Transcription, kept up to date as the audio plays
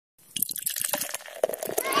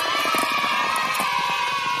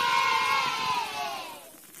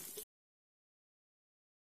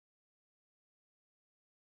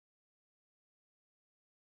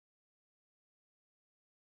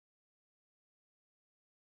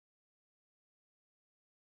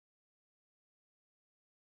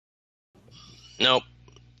Nope.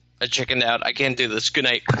 I chickened out. I can't do this. Good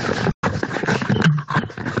night.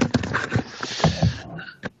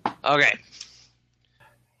 Okay.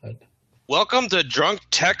 Welcome to Drunk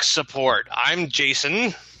Tech Support. I'm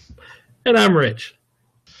Jason. And I'm Rich.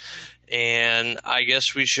 And I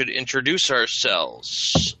guess we should introduce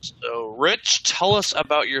ourselves. So, Rich, tell us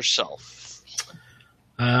about yourself.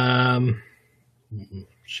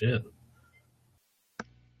 Shit.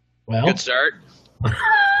 Well, good start.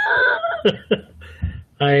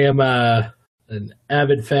 I am an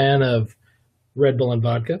avid fan of Red Bull and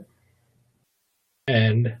vodka,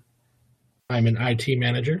 and I'm an IT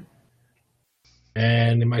manager.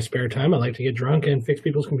 And in my spare time, I like to get drunk and fix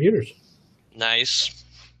people's computers. Nice.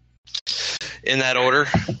 In that order,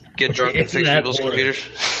 get drunk and fix people's computers.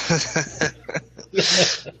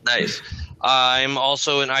 Nice. I'm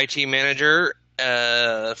also an IT manager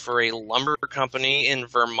for a lumber company in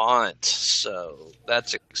Vermont, so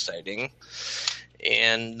that's exciting.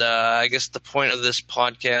 And I guess the point of this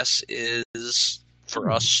podcast is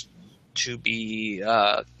for us to be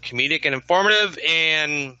comedic and informative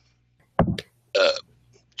and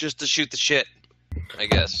just to shoot the shit, I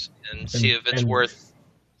guess, and see if it's worth...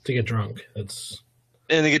 To get drunk. And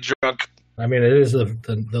to get drunk. I mean, it is the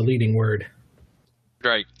leading word.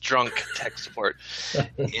 Right, drunk tech support.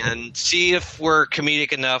 And see if we're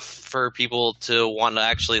comedic enough for people to want to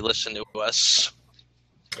actually listen to us.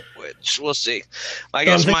 Which we'll see. I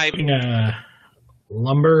guess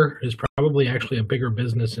lumber is probably actually a bigger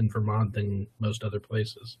business in Vermont than most other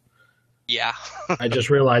places. Yeah. I just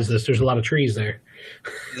realized this. There's a lot of trees there.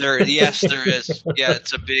 Yes, there is. Yeah,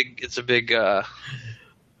 it's a big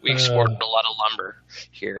we export a lot of lumber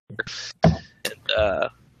here. And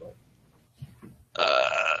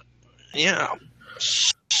yeah.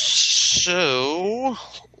 So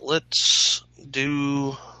let's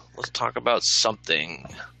talk about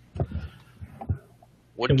something.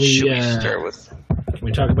 What should we start with? Can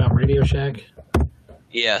we talk about Radio Shack?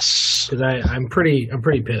 Yes. Because I'm pretty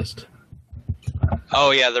pissed.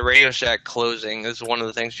 Oh yeah, the Radio Shack closing is one of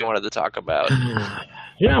the things you wanted to talk about.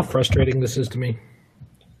 You know how frustrating this is to me?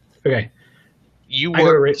 Okay. You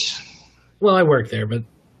worked. Well, I work there, but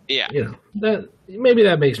yeah, you know that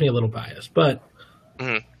makes me a little biased. But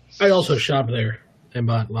I also shopped there and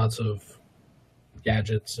bought lots of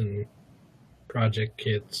gadgets and project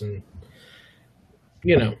kits and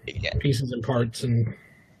pieces and parts and.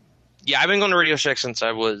 Yeah, I've been going to Radio Shack since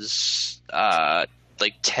I was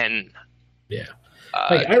like 10. Yeah,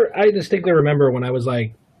 I distinctly remember when I was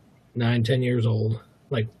like 9, 10 years old.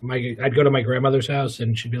 Like I'd go to my grandmother's house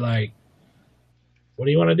and she'd be like, "What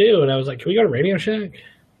do you want to do?" And I was like, "Can we go to Radio Shack?"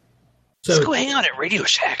 So let's go hang out at Radio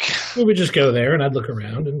Shack. We would just go there and I'd look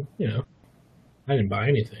around and I didn't buy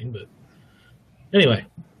anything, but anyway.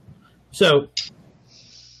 So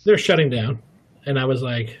they're shutting down, and I was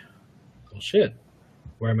like, "Well, shit.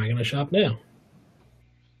 Where am I going to shop now?"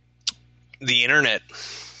 The internet.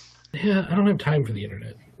 Yeah, I don't have time for the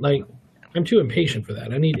internet. Like, I'm too impatient for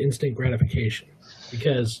that. I need instant gratification.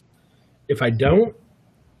 Because if I don't,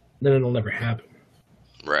 then it'll never happen.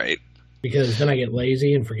 Right. Because then I get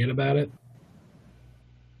lazy and forget about it.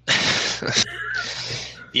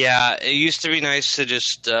 Yeah, it used to be nice to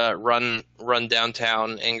just run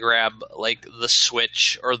downtown and grab like the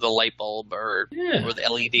switch or the light bulb or the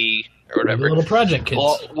LED or whatever. The little project kits.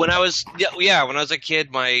 Well, when I was a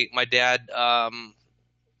kid, my dad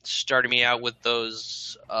started me out with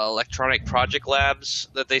those electronic project labs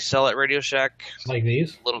that they sell at Radio Shack. Like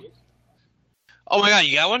these? Oh my god,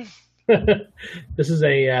 you got one? This is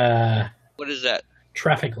a what is that?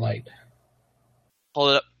 Traffic light. Hold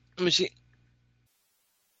it up. Let me see.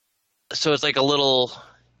 So it's like a little,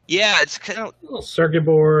 it's kind of a little circuit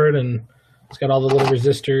board, and it's got all the little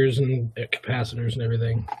resistors and capacitors and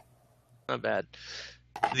everything. Not bad.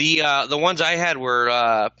 The ones I had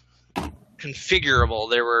were configurable.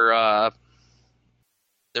 They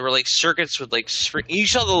were like circuits with like you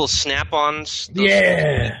saw the little snap-ons.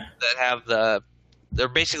 Yeah. That have they're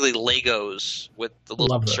basically Legos with the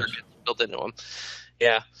little circuits built into them.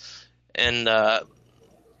 Yeah, and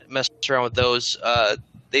messed around with those.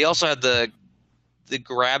 They also had the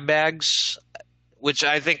grab bags, which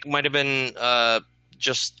I think might have been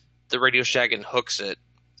just the Radio Shack in Hooksett,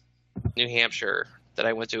 New Hampshire, that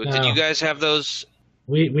I went to. Did you guys have those?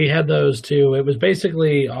 We had those too. It was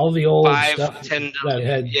basically all the old stuff 10, that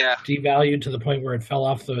had devalued to the point where it fell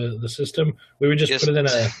off the system. We would just put it in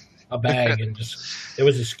a bag and it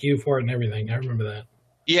was a SKU for it and everything. I remember that.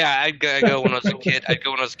 Yeah, I'd go when I was a kid.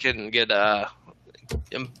 And get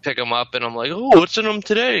and pick them up, and I'm like, oh, what's in them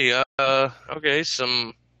today? Okay,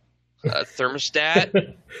 some thermostat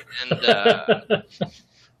and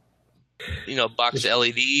box of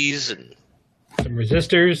LEDs and some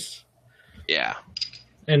resistors. Yeah.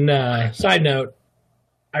 And side note,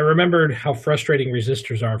 I remembered how frustrating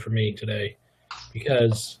resistors are for me today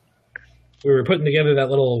because we were putting together that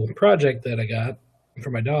little project that I got for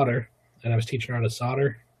my daughter, and I was teaching her how to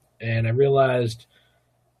solder, and I realized,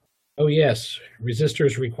 oh yes,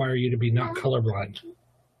 resistors require you to be not colorblind.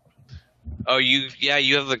 Oh, you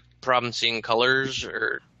have a problem seeing colors,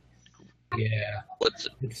 or yeah, what's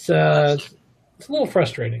it? It's a little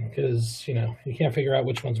frustrating because you can't figure out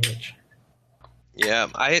which one's which. Yeah,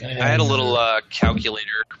 I had a little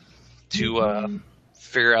calculator to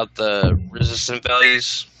figure out the resistance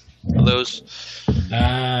values of those.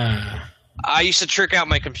 I used to trick out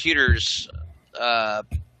my computer's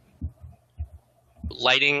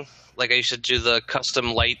lighting. Like I used to do the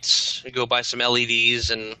custom lights, go buy some LEDs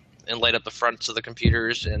and light up the fronts of the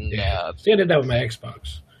computers. And see, I did that with my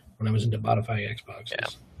Xbox when I was into modifying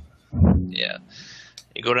Xboxes. Yeah.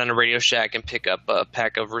 You go down to Radio Shack and pick up a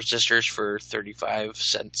pack of resistors for 35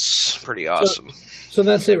 cents. Pretty awesome. So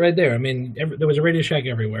that's it right there. I mean, there was a Radio Shack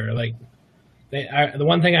everywhere. Like, the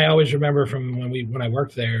one thing I always remember from when I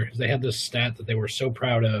worked there is they had this stat that they were so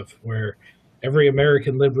proud of, where every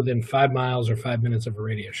American lived within 5 miles or 5 minutes of a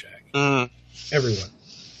Radio Shack. Everyone,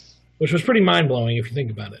 which was pretty mind blowing if you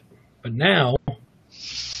think about it. But now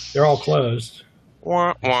they're all closed.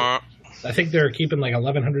 Wah, wah. I think they're keeping like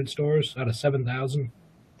 1,100 stores out of 7,000.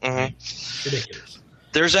 Mm-hmm. Ridiculous.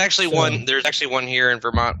 There's actually one. There's actually one here in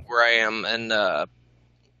Vermont where I am, and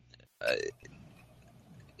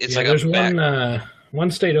it's like there's one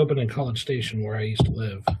state open in College Station where I used to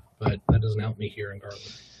live, but that doesn't help me here in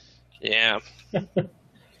Garland. Yeah.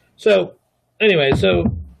 So anyway,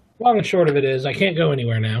 long and short of it is I can't go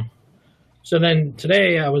anywhere now. So then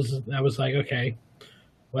today I was like, okay,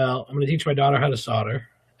 well, I'm going to teach my daughter how to solder,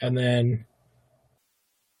 and then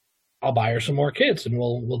I'll buy her some more kits, and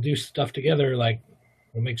we'll do stuff together, like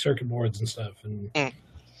we'll make circuit boards and stuff. And I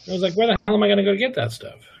was like, where the hell am I going to go get that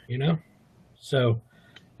stuff? So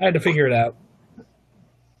I had to figure it out.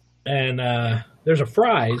 And there's a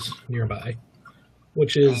Fry's nearby,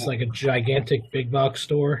 which is like a gigantic big box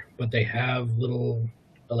store, but they have little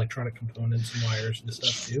electronic components and wires and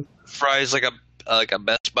stuff too. Fry's like a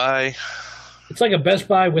Best Buy. It's like a Best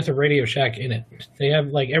Buy with a Radio Shack in it. They have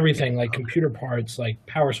like everything, like computer parts, like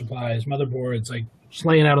power supplies, motherboards, like just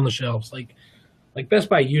laying out on the shelves. Like Best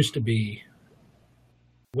Buy used to be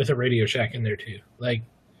with a Radio Shack in there too. Like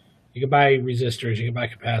you can buy resistors, you can buy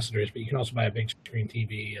capacitors, but you can also buy a big screen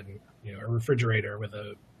TV and a refrigerator with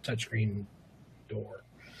a touchscreen door.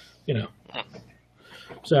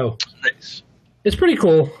 So nice. It's pretty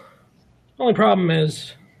cool. Only problem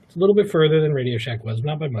is it's a little bit further than Radio Shack was,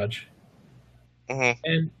 not by much. Mm-hmm.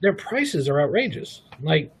 And their prices are outrageous.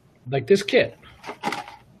 Like this kit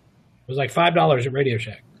was like $5 at Radio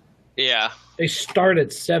Shack. Yeah. They start at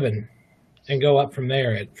 $7 and go up from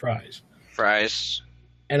there at Fry's.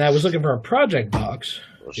 And I was looking for a project box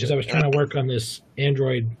because I was trying to work on this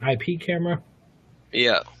Android IP camera.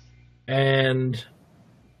 Yeah. And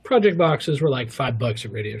project boxes were like $5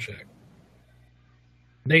 at Radio Shack.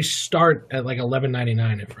 They start at like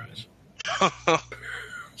 $11.99 at Fry's.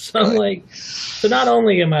 So not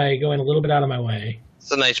only am I going a little bit out of my way,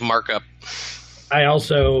 it's a nice markup. I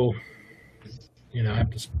also, have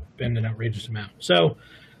to spend an outrageous amount. So,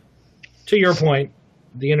 to your point,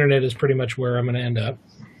 the internet is pretty much where I'm going to end up.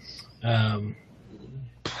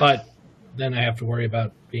 But then I have to worry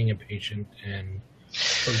about being impatient and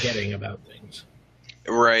forgetting about things.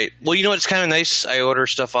 Right. Well, it's kind of nice. I order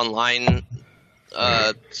stuff online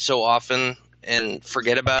so often and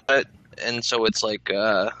forget about it. And so it's like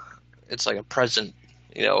a present,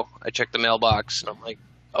 I check the mailbox and I'm like,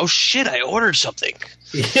 oh shit, I ordered something.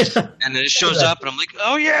 Yeah. And then it shows up and I'm like,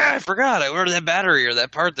 oh yeah, I forgot. I ordered that battery or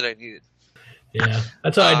that part that I needed. Yeah.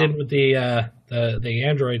 That's how I did with the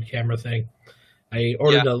Android camera thing. I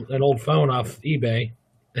ordered an old phone off eBay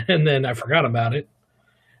and then I forgot about it.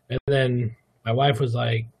 And then my wife was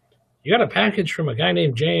like, you got a package from a guy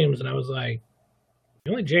named James. And I was like,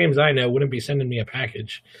 the only James I know wouldn't be sending me a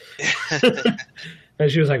package. And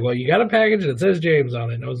she was like, well, you got a package that says James on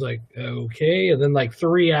it. And I was like, okay. And then like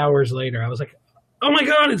 3 hours later, I was like, oh my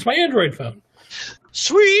God, it's my Android phone.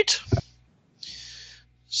 Sweet.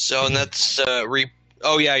 So, and that's, you're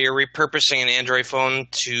repurposing an Android phone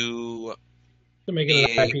to make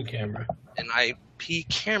it an IP camera. An IP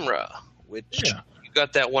camera, which you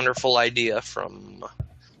got that wonderful idea from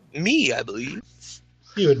me, I believe.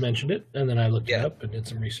 You had mentioned it, and then I looked it up and did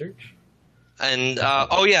some research. And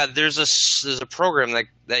there's a program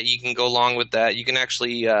that you can go along with that. You can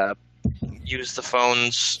actually use the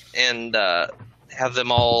phones and have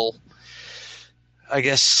them all I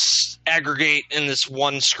guess, aggregate in this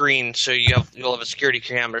one screen. So you'll have a security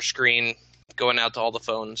camera screen going out to all the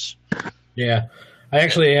phones. Yeah. I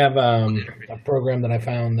actually have a program that I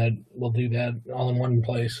found that will do that all in one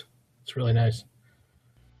place. It's really nice.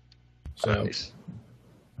 So, nice.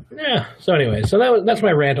 Yeah. So anyway, that's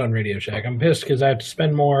my rant on Radio Shack. I'm pissed because I have to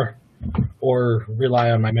spend more or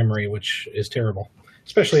rely on my memory, which is terrible,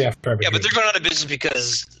 especially after everything. Yeah, but they're going out of business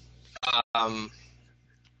because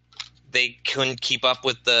they couldn't keep up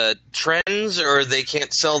with the trends, or they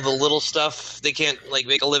can't sell the little stuff. They can't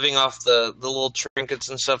make a living off the little trinkets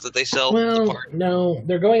and stuff that they sell. Well, no,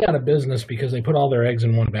 they're going out of business because they put all their eggs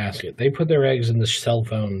in one basket. They put their eggs in the cell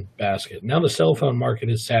phone basket. Now the cell phone market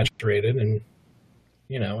is saturated, and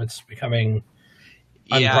it's becoming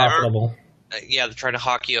unprofitable. Yeah, they're trying to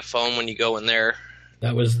hawk you a phone when you go in there.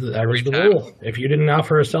 That was the rule. If you didn't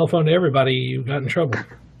offer a cell phone to everybody, you got in trouble.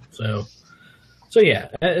 So yeah,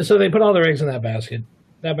 so they put all their eggs in that basket.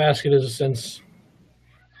 That basket has since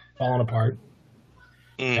fallen apart,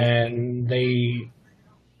 and they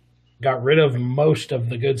got rid of most of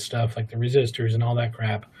the good stuff, like the resistors and all that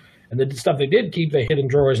crap. And the stuff they did keep, they hid in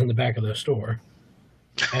drawers in the back of the store,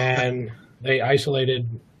 and they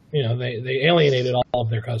isolated. They alienated all of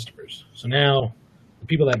their customers. So now, the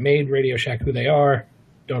people that made Radio Shack who they are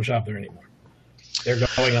don't shop there anymore. They're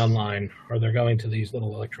going online, or they're going to these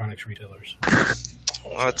little electronics retailers.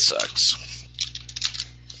 Well, that sucks.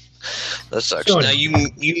 So, now you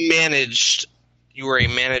were a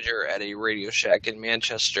manager at a Radio Shack in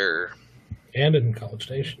Manchester. And in College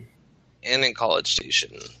Station.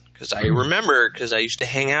 Because I remember, because I used to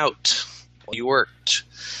hang out while you worked.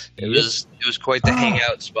 It was quite the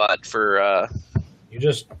hangout spot for... you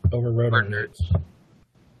just overrode our notes.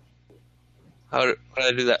 How did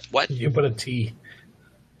I do that? What? You put a T.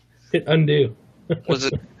 Hit undo. Was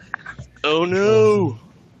it? Oh no!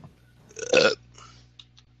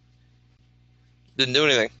 Didn't do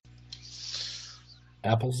anything.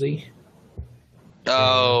 Apple Z.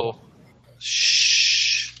 Oh.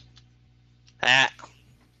 Shh. Ah.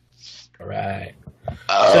 All right.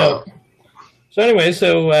 So anyway,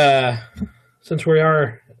 since we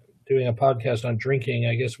are doing a podcast on drinking,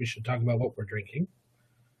 I guess we should talk about what we're drinking.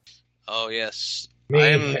 Oh yes.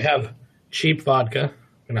 I have cheap vodka.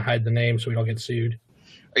 I'm going to hide the name so we don't get sued.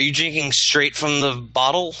 Are you drinking straight from the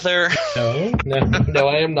bottle there? No,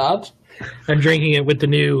 I am not. I'm drinking it with the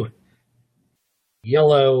new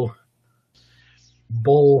yellow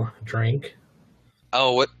Bull drink.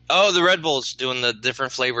 Oh, what? Oh, the Red Bull's doing the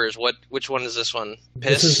different flavors. Which one is this one?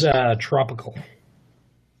 Piss? This is tropical.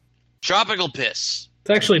 Tropical piss. It's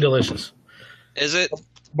actually delicious. Is it?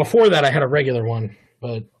 Before that, I had a regular one,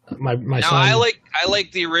 but my son... I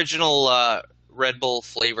like the original Red Bull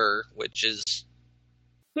flavor, which is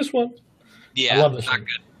this one. Yeah, I love this not one.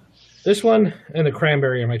 good. This one and the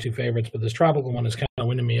cranberry are my two favorites, but this tropical one is kind of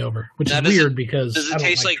winning me over, which is weird because does it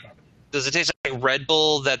taste like Red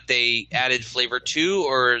Bull that they added flavor to,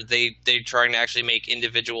 or they're trying to actually make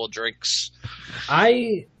individual drinks?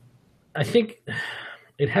 I think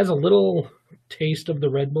it has a little taste of the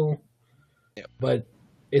Red Bull, but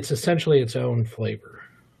it's essentially its own flavor.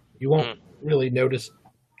 You won't really notice,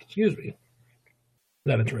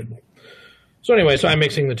 that it's Red Bull. So anyway, I'm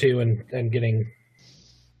mixing the two and getting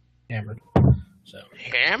hammered.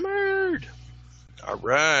 Hammered? All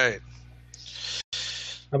right.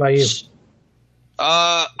 How about you?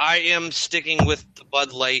 I am sticking with the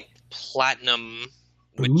Bud Light Platinum,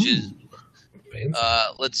 which is,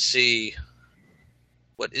 let's see,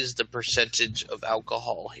 what is the percentage of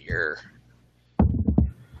alcohol here?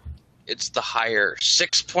 It's the higher,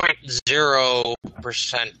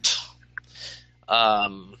 6.0%.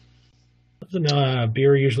 Doesn't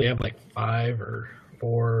beer usually have like 5 or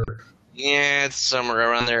 4? Yeah, it's somewhere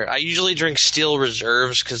around there. I usually drink Steel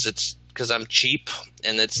Reserves because I'm cheap,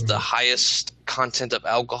 and it's the highest content of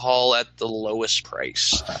alcohol at the lowest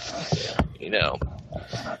price.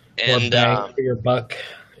 And bang for your buck,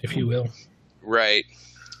 if you will. Right.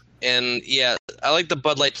 And yeah, I like the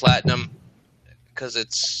Bud Light Platinum because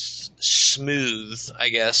it's smooth, I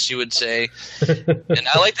guess you would say. And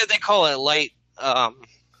I like that they call it light.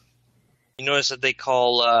 You notice that they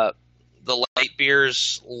call the light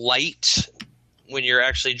beers light when you're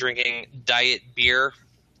actually drinking diet beer.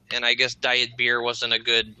 And I guess diet beer wasn't a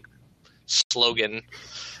good slogan.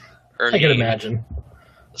 I can imagine.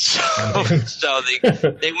 So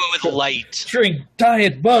they went with light. Drink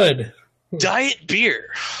Diet Bud. Diet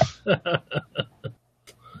beer.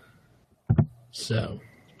 So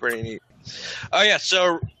pretty neat. Oh yeah,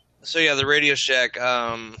 so yeah, the Radio Shack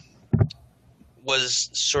was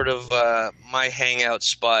sort of my hangout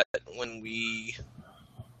spot when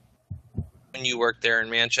when you worked there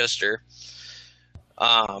in Manchester.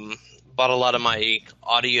 Bought a lot of my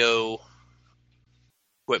audio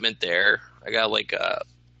equipment there. I got like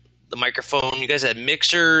the microphone. You guys had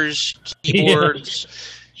mixers, keyboards.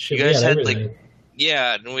 Shit, you guys had everything. like,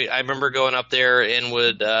 yeah. And I remember going up there and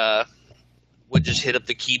would just hit up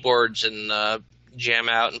the keyboards and jam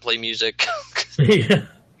out and play music. Yeah.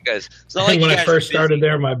 Guys, it's not like when you I guys first are busy. started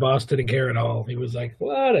there, my boss didn't care at all. He was like,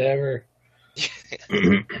 whatever.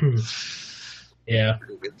 Yeah.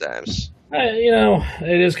 Good times.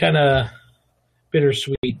 It is kind of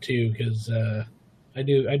bittersweet too, because I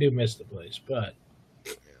do miss the place, but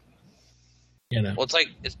well, it's like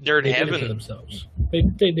it's nerd they heaven. did it to themselves. They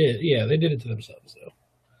did, yeah, they did it to themselves, though.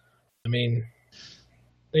 I mean,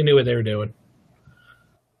 they knew what they were doing.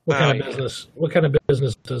 What kind of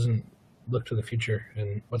business doesn't look to the future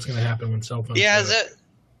and what's going to happen when cell phones? Yeah, is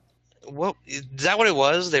that what it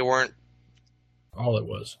was? They weren't. All it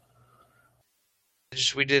was.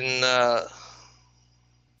 We didn't. I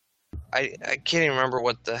can't even remember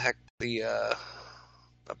what the heck the. I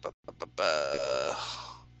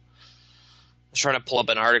was trying to pull up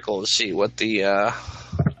an article to see what the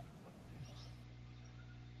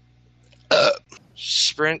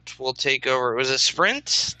Sprint will take over. Was it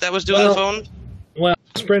Sprint that was doing the phone? Well,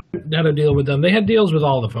 Sprint had a deal with them. They had deals with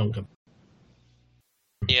all the phone companies.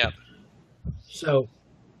 Yeah. So,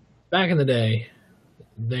 back in the day,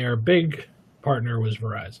 their big partner was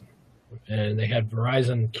Verizon. And they had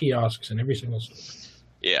Verizon kiosks in every single store.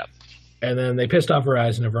 Yeah. And then they pissed off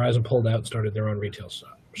Verizon, and Verizon pulled out and started their own retail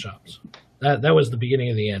shops. That was the beginning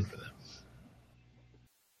of the end for them.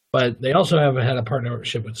 But they also have had a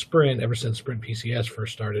partnership with Sprint ever since Sprint PCS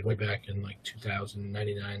first started way back in like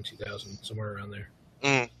 2099, 2000, somewhere around there.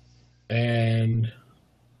 Mm. And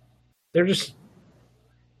they're just,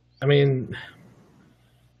 I mean,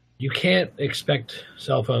 you can't expect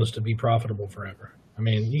cell phones to be profitable forever. I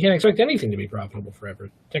mean, you can't expect anything to be profitable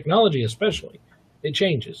forever. Technology especially. It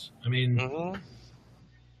changes. I mean,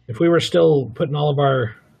 if we were still putting all of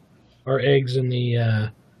our eggs in the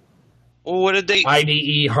what did they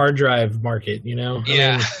IDE hard drive market,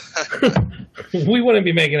 Yeah. We wouldn't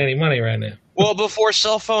be making any money right now. Well, before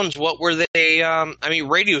cell phones, what were they?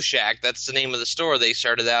 Radio Shack. That's the name of the store. They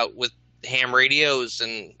started out with ham radios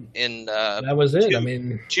and that was it.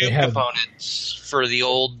 tube components for the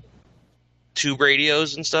old tube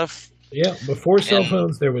radios and stuff. Yeah, before cell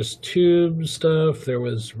phones, there was tube stuff. There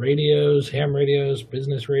was radios, ham radios,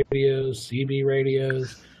 business radios, CB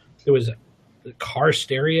radios. There was car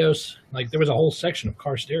stereos. Like, there was a whole section of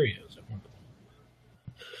car stereos at one point.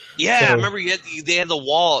 Yeah, I remember they had the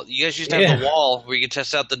wall. You guys used to have the wall where you could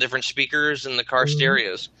test out the different speakers and the car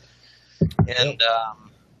stereos. And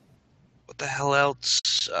what the hell else?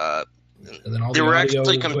 And then all there the were audio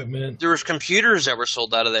actually equipment. there was computers that were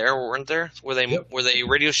sold out of there, weren't there? Were they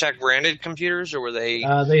Radio Shack branded computers, or were they?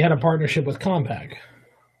 They had a partnership with Compaq.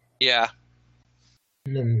 Yeah.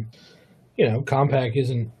 And then, Compaq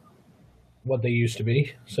isn't what they used to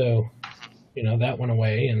be, so that went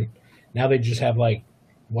away, and now they just have like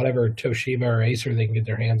whatever Toshiba or Acer they can get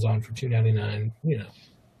their hands on for $299.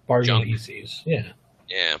 Bargain Junk. PCs. Yeah.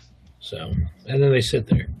 Yeah. So, and then they sit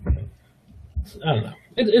there. I don't know.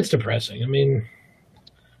 It's depressing. I mean,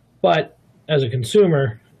 but as a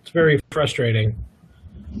consumer, it's very frustrating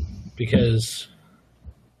because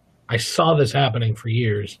I saw this happening for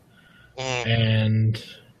years, and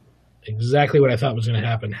exactly what I thought was going to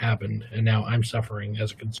happen happened, and now I'm suffering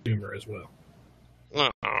as a consumer as well.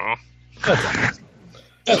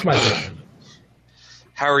 That's my thing.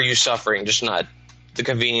 How are you suffering? Just not the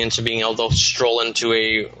convenience of being able to stroll into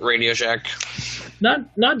a Radio Shack?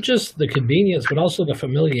 Not just the convenience, but also the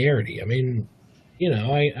familiarity. I mean,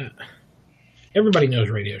 everybody knows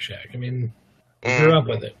Radio Shack. I mean, we grew up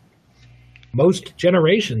with it. Most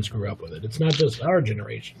generations grew up with it. It's not just our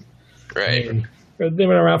generation. Right. I mean, they've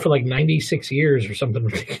been around for like 96 years or something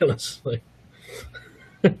ridiculous.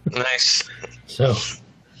 Nice. So,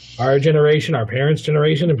 our generation, our parents'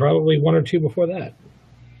 generation, and probably one or two before that.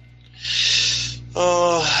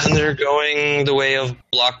 Oh, and they're going the way of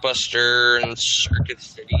Blockbuster and Circuit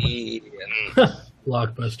City and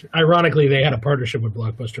Blockbuster. Ironically, they had a partnership with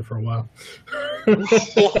Blockbuster for a while.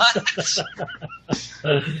 What?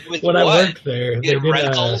 When I worked there, they did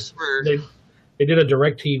a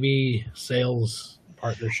DirecTV sales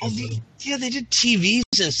partnership. They did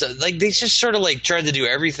TVs and stuff. Like, they just sort of like tried to do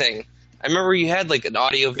everything. I remember you had like an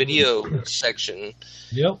audio video section.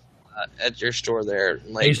 Yep. At your store there.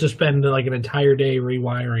 I used to spend like an entire day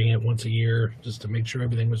rewiring it once a year just to make sure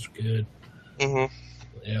everything was good. Mm-hmm.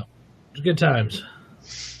 Yeah. It was good times.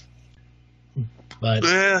 But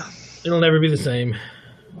it'll never be the same.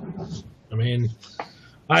 I mean,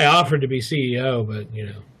 I offered to be CEO, but,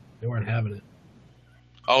 they weren't having it.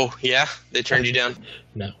 Oh, yeah? They turned you down?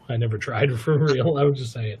 No, I never tried for real. I was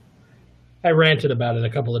just saying. I ranted about it a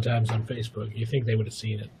couple of times on Facebook. You think they would have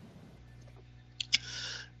seen it.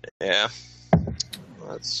 Yeah.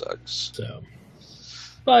 That sucks. So,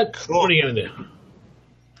 but cool. What are you going to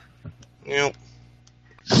do?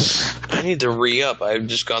 I need to re-up. I've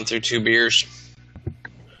just gone through 2 beers.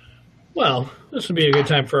 Well, this would be a good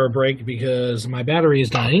time for a break because my battery is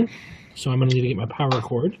dying, so I'm going to need to get my power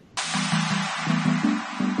cord.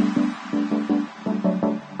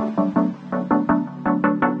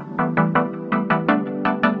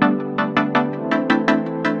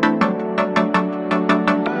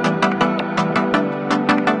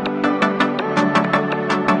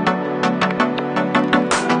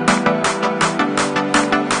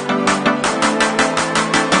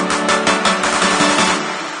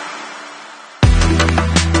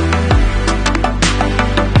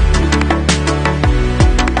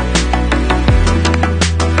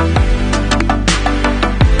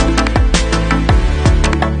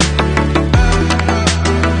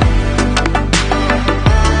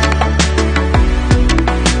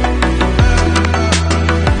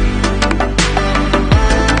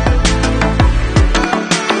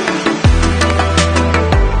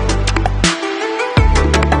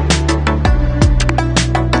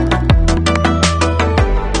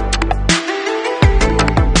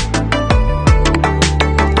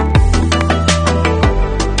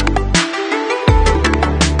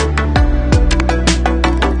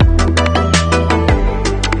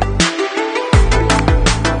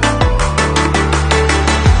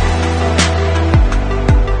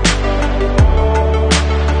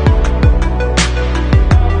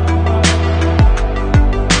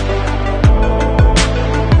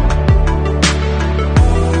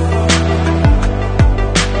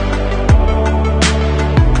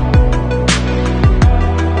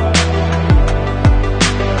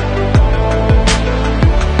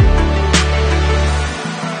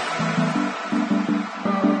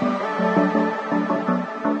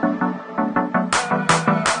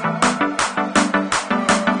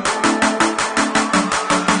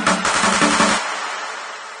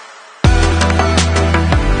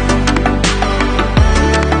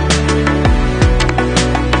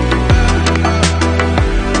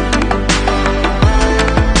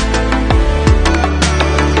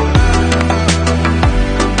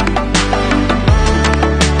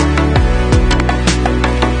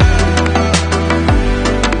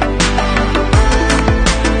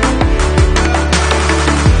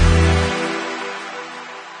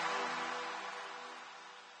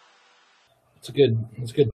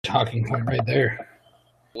 That's a good talking point right there.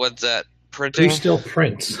 What's that? Printing? Who still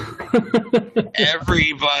prints?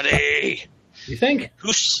 Everybody. You think?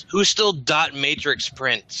 Who still dot matrix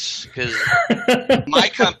prints? Because my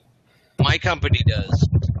company does.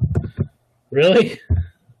 Really?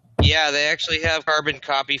 Yeah, they actually have carbon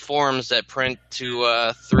copy forms that print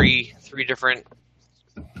to three different,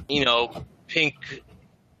 pink,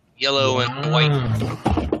 yellow, and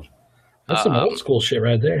white. That's some old school shit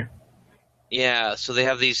right there. Yeah, so they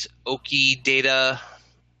have these Oki data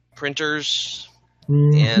printers,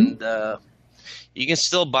 Mm-hmm. and you can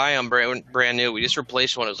still buy them brand new. We just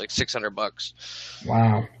replaced one; it was like $600.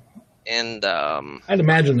 Wow. And I'd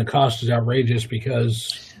imagine the cost is outrageous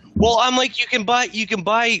because. Well, I'm like, you can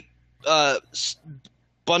buy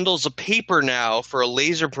bundles of paper now for a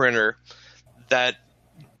laser printer that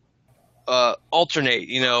alternate.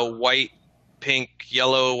 White, pink,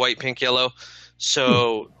 yellow, white, pink, yellow.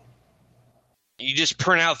 So. You just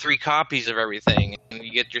print out 3 copies of everything, and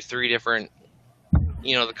you get your 3 different,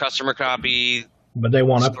 the customer copy. But they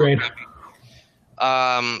won't upgrade.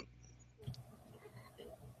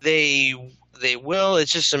 They will.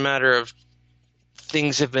 It's just a matter of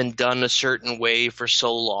things have been done a certain way for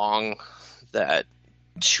so long that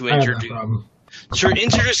to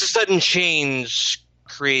introduce a sudden change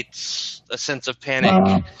creates a sense of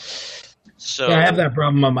panic. So yeah, I have that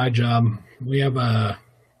problem on my job. We have a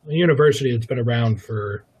university that's been around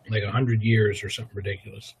for like 100 years or something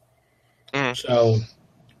ridiculous. So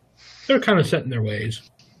they're kind of set in their ways.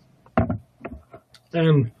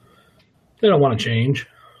 And they don't want to change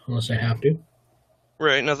unless they have to.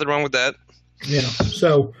 Right, nothing wrong with that. Yeah.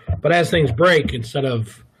 So, but as things break, instead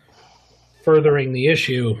of furthering the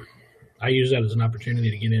issue, I use that as an opportunity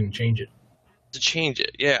to get in and change it. To change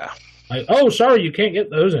it, yeah. Like, oh, sorry, you can't get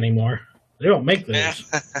those anymore. They don't make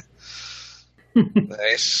those.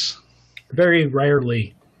 Nice. Very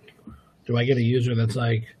rarely do I get a user that's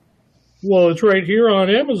like, well, it's right here on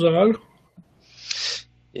Amazon.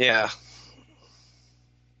 Yeah.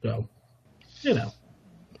 So, you know.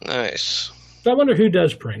 Nice. So I wonder who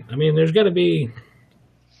does print. I mean, there's got to be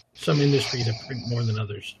some industry that print more than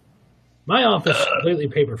others. My office is completely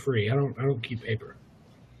paper free. I don't keep paper.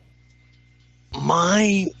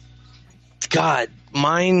 My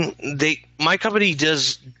company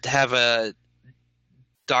does have a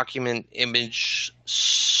document image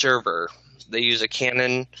server. They use a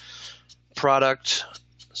Canon product,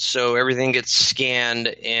 so everything gets scanned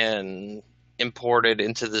and imported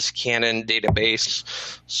into this Canon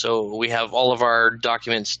database. So we have all of our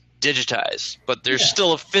documents digitized, but there's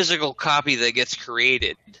still a physical copy that gets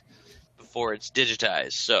created before it's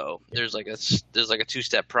digitized. So there's like a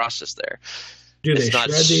two-step process there. Do they shred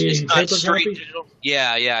the paper copy? Digital.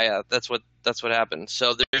 Yeah. That's what happened.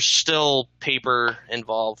 So there's still paper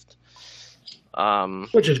involved.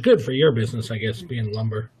 Which is good for your business, I guess, being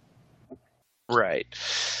lumber. Right.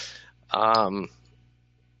 But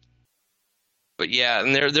yeah,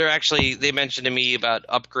 and they're actually, they mentioned to me about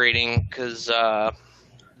upgrading because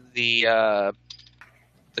the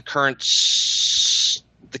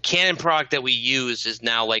Canon product that we use is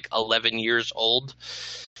now like 11 years old,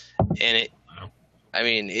 and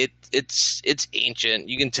it's ancient.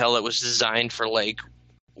 You can tell it was designed for like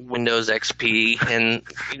Windows XP and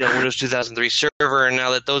Windows 2003 server, and now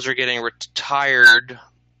that those are getting retired,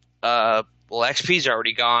 XP's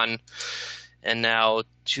already gone, and now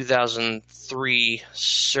 2003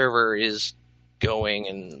 server is going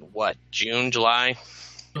in June, July?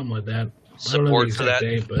 Something like that. Support for that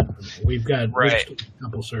date, but we've got a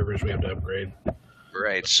couple servers we have to upgrade.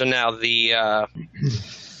 Right. So now the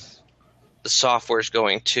software's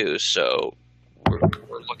going too. So we're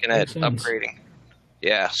looking at upgrading.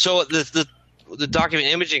 Yeah. So the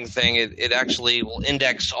document imaging thing, it actually will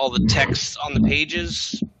index all the text on the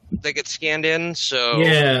pages that get scanned in. So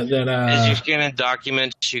as you scan in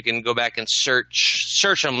documents, you can go back and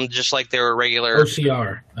search them just like they were regular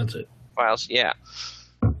OCR. That's it. Files. Yeah.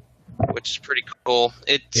 Which is pretty cool.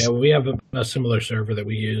 We have a similar server that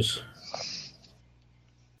we use.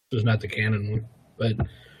 This is not the Canon one, but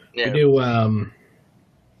we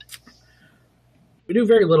do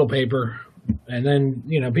very little paper. And then,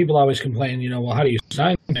 people always complain, well, how do you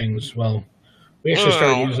sign things? Well, we actually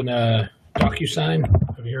started using a DocuSign.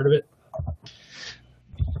 Have you heard of it?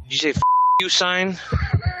 Did you say you sign?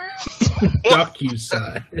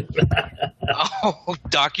 DocuSign. Oh,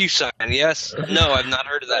 DocuSign, yes. No, I've not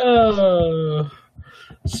heard of that.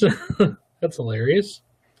 That's hilarious.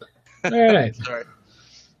 All right. Sorry.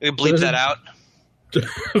 We can bleep that out.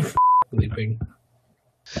 Bleeping.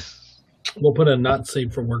 We'll put a not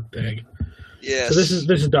safe for work tag. Yes. So this is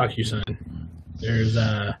DocuSign. There's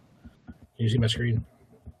can you see my screen?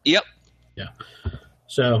 Yep. Yeah.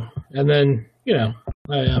 So, and then, I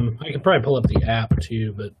can probably pull up the app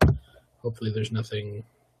too, but hopefully there's nothing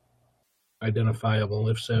identifiable.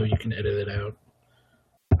 If so, you can edit it out.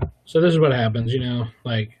 So this is what happens, I'm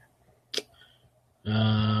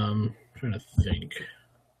trying to think.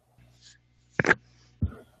 Let's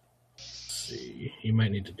see. You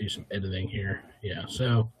might need to do some editing here. Yeah,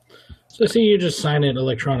 so see, you just sign it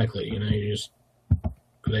electronically, you just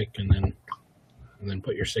click and then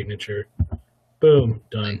put your signature. Boom,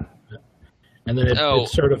 done. And then it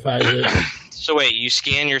certifies it. So wait, you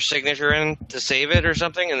scan your signature in to save it or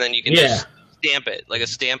something, and then you can just stamp it, like a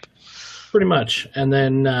stamp? Pretty much. And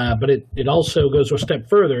then, but it also goes a step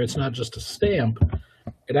further. It's not just a stamp.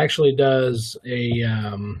 It actually does a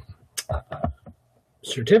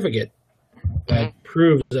certificate that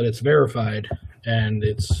proves that it's verified and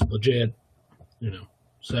it's legit,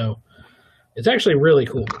 So it's actually really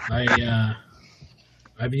cool.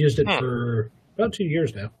 I've used it for about 2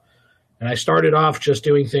 years now. And I started off just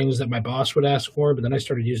doing things that my boss would ask for, but then I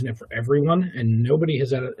started using it for everyone, and nobody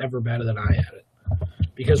has ever batted an eye at it.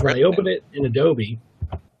 Because when I open it in Adobe,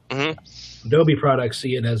 Adobe products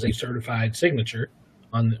see it as a certified signature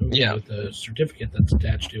on with the certificate that's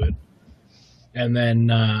attached to it. And then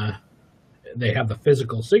they have the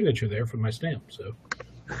physical signature there for my stamp. So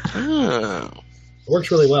it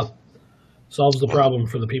works really well. Solves the problem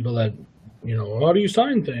for the people that, how do you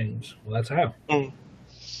sign things? Well, that's how.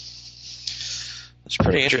 It's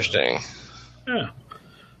pretty interesting. Yeah.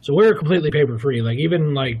 So we're completely paper-free.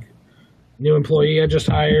 Even new employee I just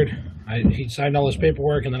hired, he signed all his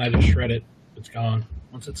paperwork, and then I just shred it. It's gone.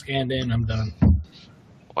 Once it's scanned in, I'm done.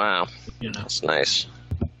 Wow. That's nice.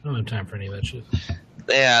 I don't have time for any of that shit.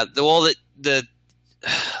 Yeah.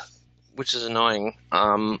 Which is annoying.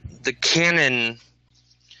 The Canon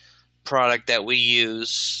product that we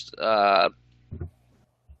use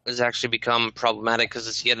has actually become problematic because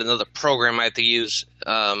it's yet another program I have to use.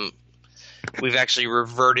 we've actually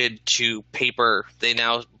reverted to paper. They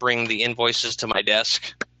now bring the invoices to my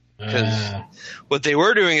desk. Because what they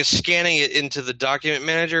were doing is scanning it into the document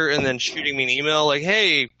manager and then shooting me an email like,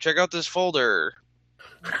 hey, check out this folder.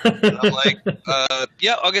 And I'm like,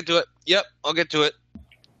 yeah, I'll get to it. Yep, I'll get to it.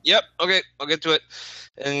 Yep, okay, I'll get to it.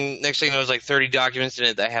 And next thing you know, there's like 30 documents in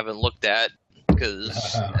it that I haven't looked at.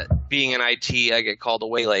 Because being in IT, I get called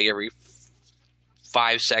away like every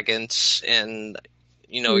 5 seconds. And,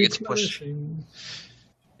 you know, it gets pushed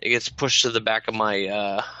to the back of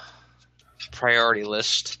my priority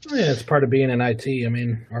list. Oh, yeah, it's part of being in IT. I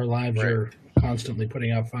mean, our lives are constantly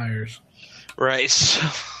putting out fires. Right.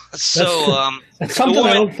 That's something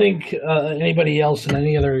I don't think anybody else in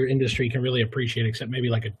any other industry can really appreciate, except maybe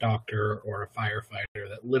like a doctor or a firefighter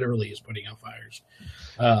that literally is putting out fires.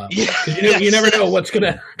 You never know what's going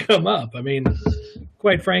to come up. I mean,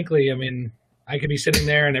 quite frankly, I mean, I could be sitting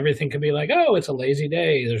there and everything could be like, oh, it's a lazy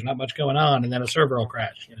day. There's not much going on. And then a server will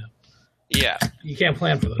crash, you know. Yeah. You can't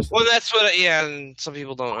plan for those. Well, that's what, and some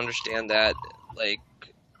people don't understand that. Like,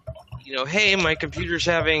 you know, hey, my computer's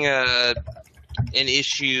having an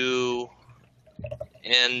issue,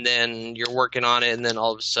 and then you're working on it, and then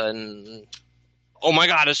all of a sudden, oh my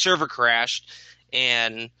God, a server crashed,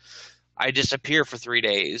 and I disappear for 3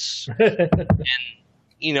 days. And,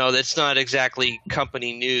 you know, that's not exactly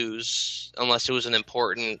company news unless it was an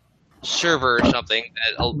important server or something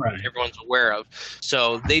that everyone's aware of.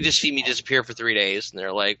 So they just see me disappear for 3 days, and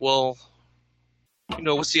they're like, well, you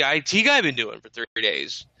know, what's the IT guy been doing for 3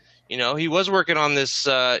 days? You know, he was working on this,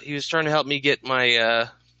 he was trying to help me get my,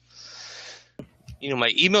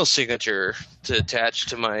 my email signature to attach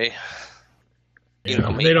to my, they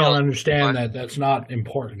don't understand that that's not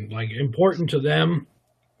important. Like, important to them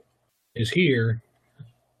is here.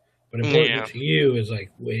 But important to you is like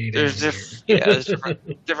way down there's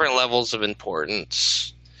different levels of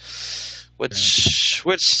importance, which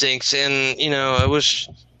stinks. And you know,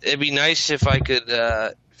 it'd be nice if I could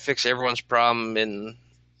fix everyone's problem in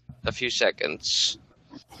a few seconds.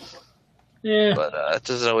 Yeah, but it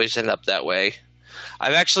doesn't always end up that way.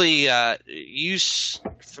 I've actually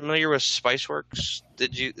familiar with Spiceworks?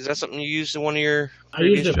 Is that something you used in one of your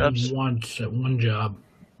previous jobs? I used it once at one job,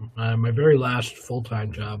 my very last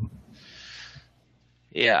full-time job.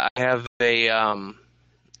 Yeah, I have a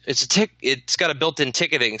it's got a built-in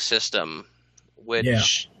ticketing system,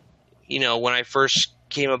 which you know, when I first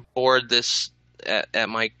came aboard this at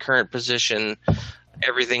my current position,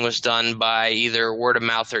 everything was done by either word of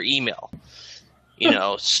mouth or email. You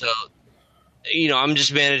know, so you know, I'm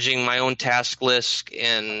just managing my own task list,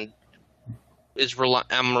 and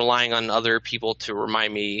I'm relying on other people to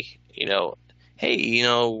remind me, you know, hey, you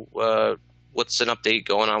know, what's an update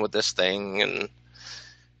going on with this thing, and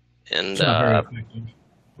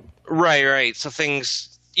right. So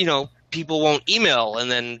things, you know, people won't email, and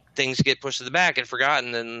then things get pushed to the back and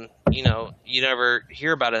forgotten, and you know, you never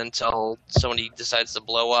hear about it until somebody decides to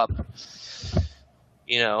blow up.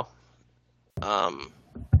 You know,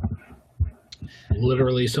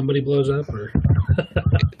 literally somebody blows up, or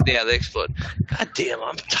yeah, they explode. God damn,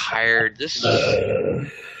 I'm tired. This is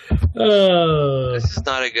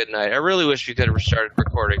not a good night. I really wish we could have started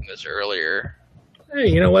recording this earlier. Hey,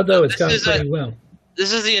 you know what, though? It's gone pretty well.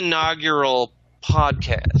 This is the inaugural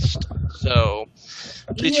podcast, so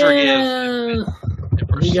please forgive.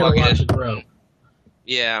 We got a lot to grow.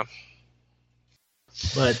 Yeah.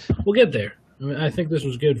 But we'll get there. I mean, I think this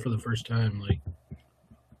was good for the first time. Like,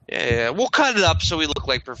 yeah. We'll cut it up so we look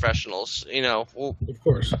like professionals. You know, of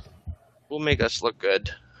course. We'll make us look good.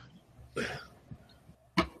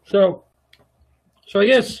 So I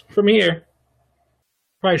guess from here,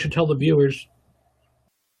 probably should tell the viewers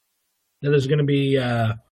that there's going to be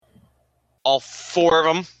all 4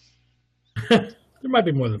 of them. There might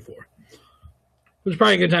be more than 4. It's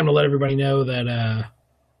probably a good time to let everybody know that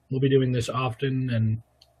we'll be doing this often and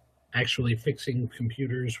actually fixing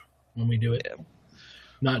computers when we do it. Yeah.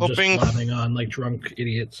 Not just laughing on like drunk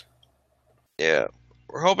idiots. Yeah.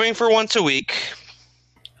 We're hoping for once a week.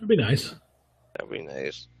 That'd be nice. That'd be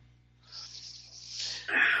nice.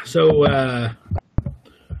 So, you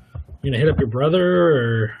gonna hit up your brother,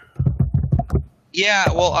 or?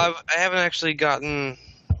 Yeah, well, I haven't actually gotten.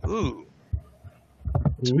 Ooh.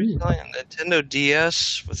 Somebody's selling a Nintendo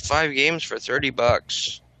DS with 5 games for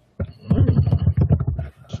 $30.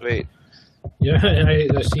 Sweet. Yeah,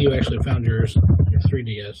 I see you actually found your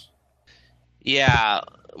 3DS. Yeah,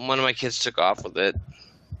 one of my kids took off with it.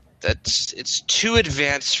 It's too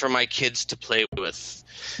advanced for my kids to play with.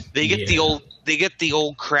 They get the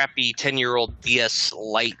old crappy 10-year-old DS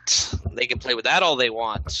Lite. They can play with that all they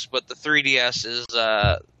want, but the 3DS is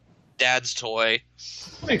Dad's toy.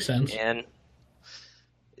 Makes sense. And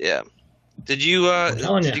Yeah. Did you? I'm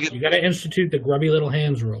telling you, you got to institute the grubby little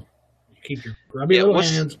hands rule. You keep your grubby little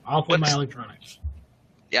hands off of my electronics.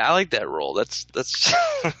 Yeah, I like that rule. That's that's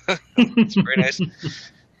very nice.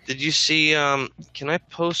 Did you see? Can I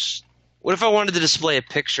post? What if I wanted to display a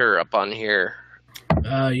picture up on here?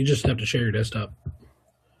 You just have to share your desktop.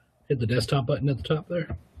 Hit the desktop button at the top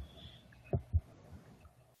there.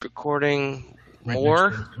 Recording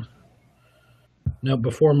more? No,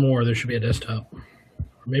 before more, there should be a desktop.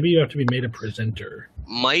 Maybe you have to be made a presenter.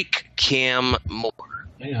 Mike Cam More.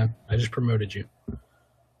 Hang on, I just promoted you.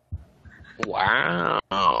 Wow.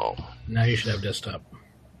 Now you should have desktop.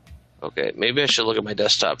 Okay, maybe I should look at my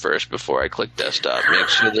desktop first before I click desktop. Make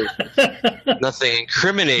sure there's nothing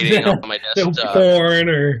incriminating on my desktop. No porn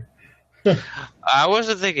or... I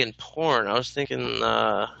wasn't thinking porn. I was thinking...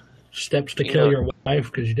 steps to kill your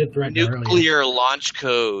wife, because you did threaten her earlier. Nuclear launch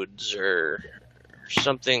codes or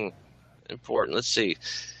something important. Let's see.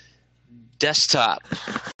 Desktop.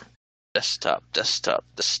 Desktop.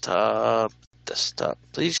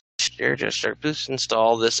 Please share desktop. Please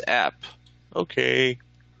install this app. Okay.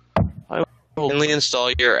 I will blindly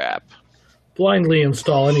install your app. Blindly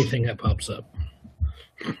install anything that pops up.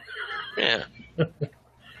 Yeah.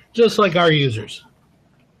 Just like our users.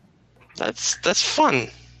 That's fun.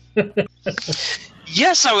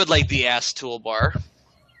 Yes, I would like the ass toolbar.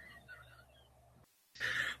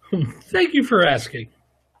 Thank you for asking.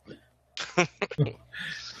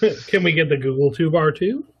 Can we get the Google toolbar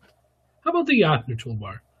too? How about the Yahoo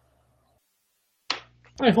toolbar?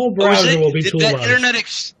 My whole browser will be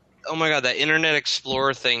toolbars. Oh my god, that Internet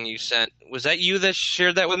Explorer thing you sent. Was that you that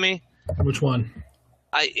shared that with me? Which one?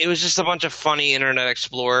 It was just a bunch of funny Internet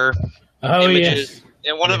Explorer images. Yes.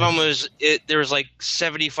 And one of them was, there was like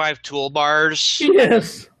 75 toolbars.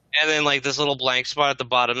 Yes. And then like this little blank spot at the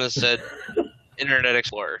bottom that said Internet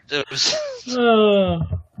Explorer. It was...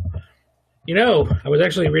 You know, I was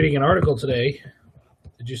actually reading an article today.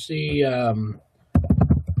 Did you see I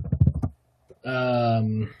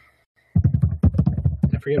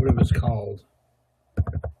forget what it was called.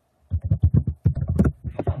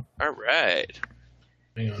 All right.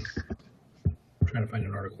 Hang on. I'm trying to find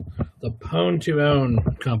an article. The Pwn to Own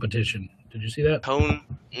competition. Did you see that? Pwn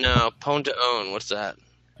to Own. What's that?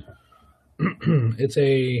 It's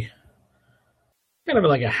a kind of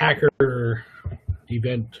like a hacker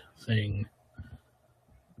event thing,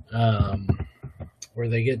 where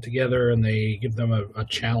they get together and they give them a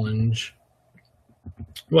challenge.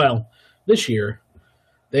 Well, this year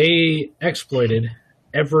they exploited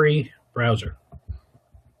every browser,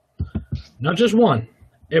 not just one,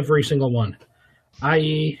 every single one,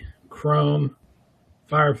 i.e. Chrome,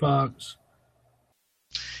 Firefox.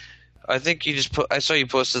 I think you just I saw you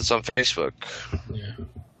posted this on Facebook. Yeah.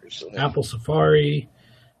 Recently. Apple Safari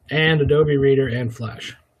and Adobe Reader and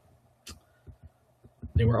Flash.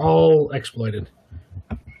 They were all exploited,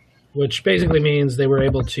 which basically means they were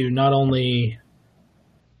able to not only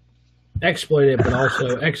exploit it, but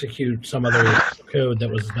also execute some other code that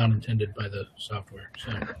was not intended by the software.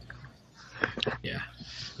 So, yeah,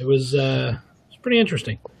 it was pretty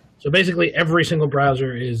interesting. So basically, every single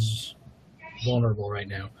browser is vulnerable right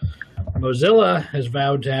now. Mozilla has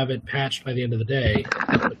vowed to have it patched by the end of the day,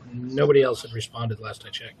 but nobody else had responded last I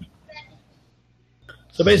checked.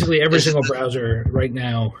 So basically, every single browser right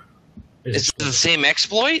now is... It's the same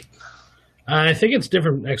exploit? I think it's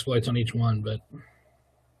different exploits on each one, but...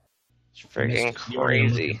 It's freaking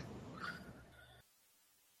crazy.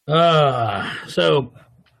 So,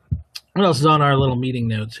 what else is on our little meeting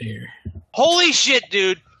notes here? Holy shit,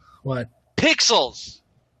 dude! What? Pixels!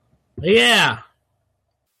 Yeah!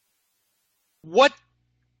 What?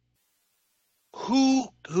 Who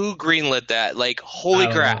greenlit that? Like, holy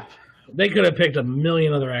crap. They could have picked a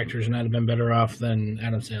million other actors and I'd have been better off than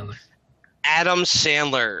Adam Sandler. Adam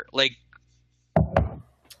Sandler. Like,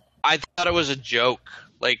 I thought it was a joke.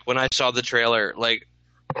 Like, when I saw the trailer, like,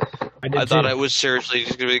 I thought it was seriously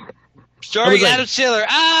just going to be starring Adam Sandler.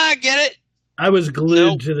 Get it? I was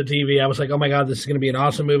glued to the TV. I was like, oh my God, this is going to be an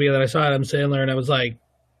awesome movie. And then I saw Adam Sandler and I was like,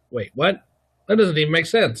 wait, what? That doesn't even make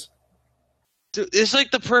sense. It's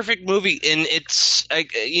like the perfect movie, and it's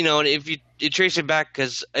like, you know, and if you trace it back,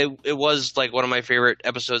 because it was like one of my favorite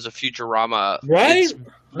episodes of Futurama, right?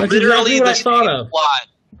 That's literally what I thought of. Plot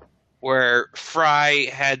where Fry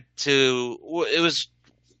had to. What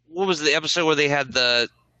was the episode where they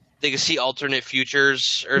could see alternate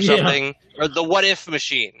futures or something, or the what if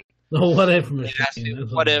machine? The what if machine.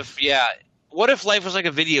 What if life was like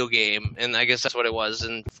a video game? And I guess that's what it was.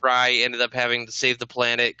 And Fry ended up having to save the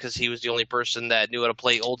planet because he was the only person that knew how to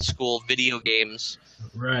play old school video games.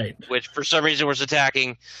 Right. Which for some reason was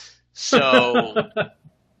attacking. So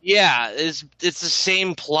Yeah, it's the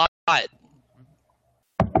same plot,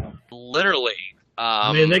 literally.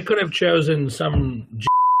 I mean, they could have chosen some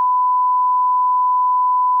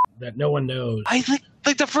that no one knows. I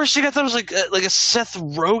like the first thing I thought was like a Seth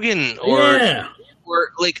Rogen Yeah, or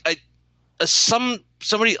like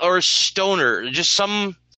somebody or a stoner, just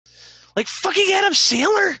some like fucking Adam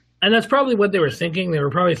Sandler. and that's probably what they were thinking. They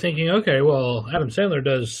were probably thinking, okay, well, Adam Sandler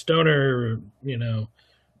does stoner,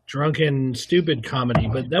 drunken, stupid comedy,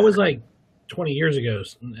 but that was like 20 years ago.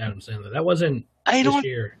 Adam Sandler. That wasn't this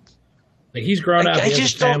year. Like he's grown up. He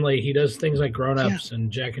has a family. He does things like Grown Ups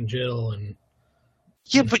and Jack and Jill and.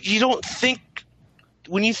 Yeah, but you don't think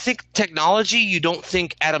when you think technology, you don't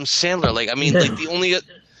think Adam Sandler. Like I mean, like the only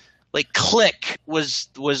like Click was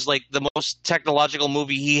like the most technological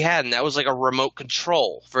movie he had, and that was like a remote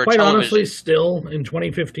control for quite television. Honestly, still in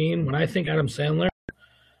 2015, when I think Adam Sandler,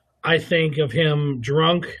 I think of him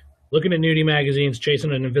drunk, looking at nudie magazines,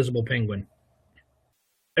 chasing an invisible penguin.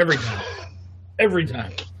 Every time. Every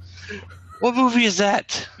time. What movie is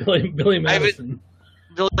that? Billy Madison.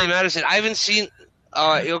 Billy Madison. I haven't seen.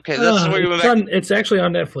 Okay, that's where you went back. It's actually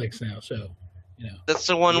on Netflix now, so that's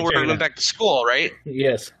the one where we went back to school, right?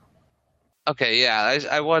 Yes. Okay, yeah,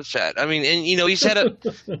 I watched that. I mean, and he said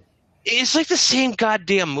it's like the same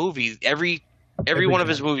goddamn movie. Every one of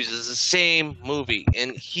his movies is the same movie,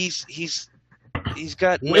 and he's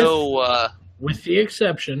got with the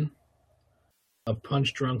exception of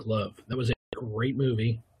Punch Drunk Love. That was a great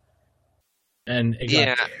movie. And it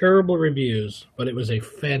got terrible reviews, but it was a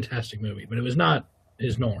fantastic movie. But it was not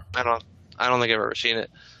his norm. I don't think I've ever seen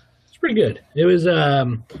it. It's pretty good. It was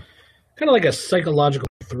kind of like a psychological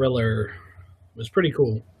thriller. It was pretty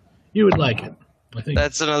cool. You would like it. I think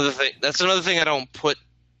that's another thing. That's another thing I don't put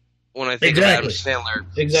when I think of Adam Sandler.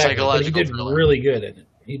 Exactly. Psychological He did thriller. really good at it.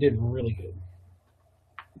 He did really good.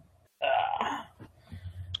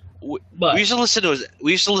 We used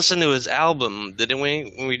to listen to his album, didn't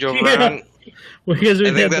we? When we drove around. Because we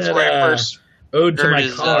think that's where I first Ode to My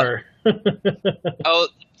Car.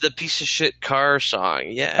 The piece of shit car song.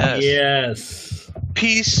 Yes. Yes.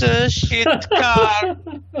 Piece of shit car.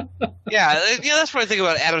 Yeah, that's what I think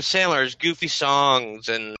about Adam Sandler's goofy songs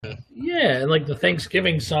and and like the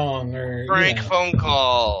Thanksgiving song or prank phone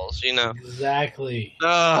calls. Exactly.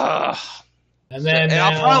 And then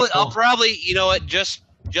I'll probably just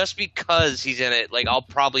because he's in it, like I'll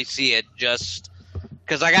probably see it just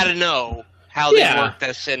because I got to know how they work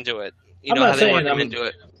this into it. How they work him into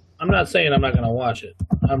it. I'm not saying I'm not going to watch it.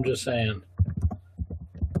 I'm just saying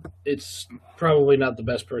it's probably not the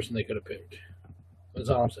best person they could have picked. That's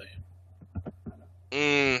all I'm saying.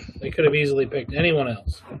 They could have easily picked anyone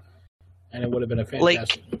else, and it would have been a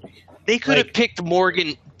fantastic movie. They could have picked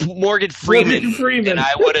Morgan Freeman, and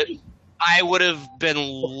I would have been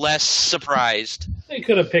less surprised. They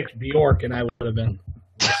could have picked Bjork, and I would have been.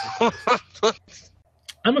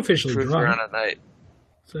 I'm officially drunk. Around at night.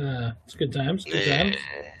 It's good times. Good times.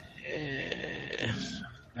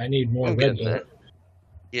 I need more Red Bull.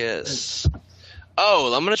 Yes. Oh,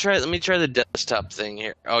 let me try the desktop thing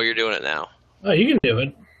here. Oh, you're doing it now. Oh, you can do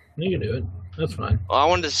it. You can do it. That's fine. Well, I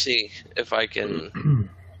wanted to see if I can.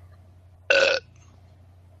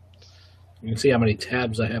 You can see how many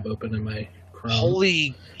tabs I have open in my Chrome.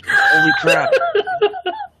 Holy crap!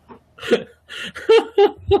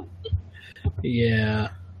 Yeah.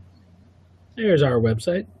 There's our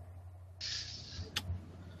website.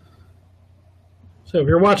 So if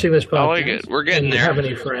you're watching this podcast, we're getting and there. You have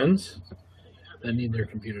any friends that need their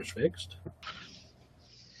computers fixed,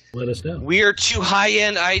 let us know. We are two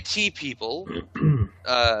high-end IT people. Don't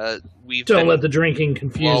let the drinking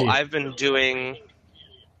confuse you. Well, I've been doing...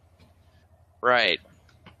 Right.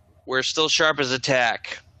 We're still sharp as a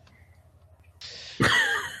tack.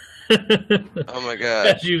 Oh my god.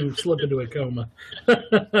 As you slip into a coma.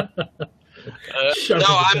 I'm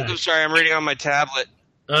sorry. I'm reading on my tablet.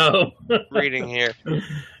 Oh. Reading here.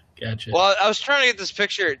 Gotcha. Well, I was trying to get this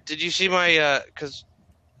picture. Did you see my... Because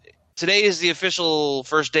today is the official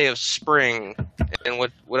first day of spring. And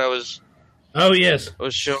what I was... Oh, yes. I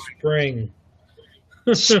was showing... Spring.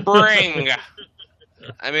 Spring!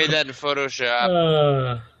 I made that in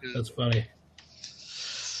Photoshop. That's funny.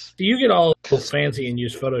 You get all fancy and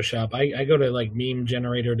use Photoshop. I go to like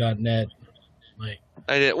memegenerator.net.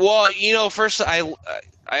 I did. Well, first I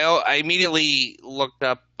immediately looked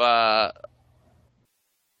up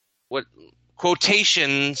what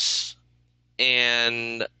quotations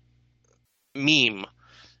and meme,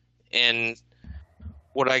 and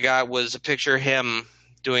what I got was a picture of him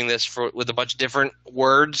doing this with a bunch of different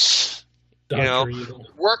words.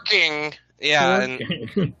 Working, yeah,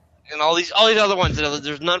 and all these other ones.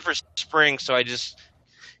 There's none for spring, so I just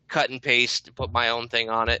cut and paste and put my own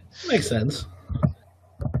thing on it. Makes sense.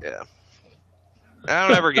 Yeah. I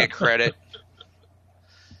don't ever get credit.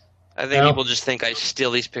 I think people just think I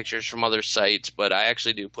steal these pictures from other sites, but I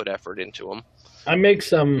actually do put effort into them. I make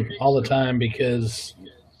some all the time because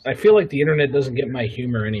I feel like the internet doesn't get my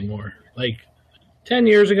humor anymore. Like 10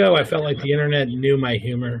 years ago, I felt like the internet knew my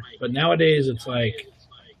humor, but nowadays it's like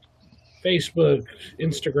Facebook,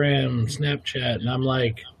 Instagram, Snapchat, and I'm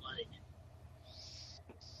like,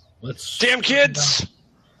 damn kids!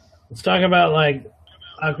 Let's talk about like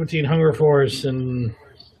Aqua Teen Hunger Force and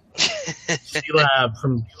C-Lab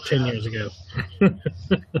from 10 years ago.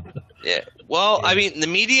 Yeah. Well, I mean, the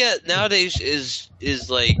media nowadays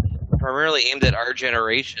is like primarily aimed at our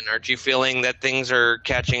generation. Aren't you feeling that things are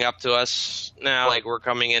catching up to us now? Like we're in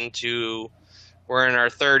our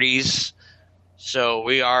 30s, so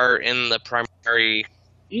we are in the primary.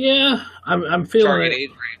 Yeah, I'm feeling it.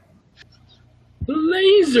 Age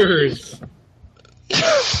Lasers.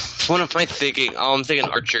 What am I thinking? Oh, I'm thinking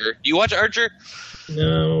Archer. You watch Archer?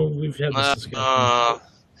 No, we've had this discussion.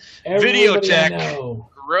 Videotech,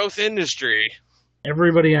 growth industry.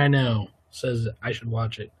 Everybody I know says I should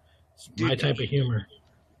watch it. It's my type of humor.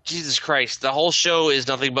 Jesus Christ, the whole show is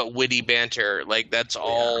nothing but witty banter. Like that's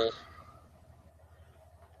all.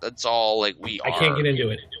 That's all. Like we are. I can't get into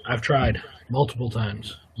it. I've tried multiple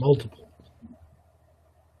times. Multiple.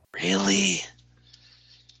 Really?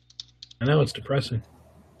 I know it's depressing.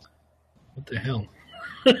 What the hell?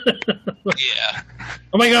 Yeah.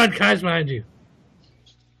 Oh my God, Kai's behind you.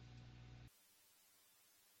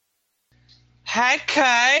 Hi,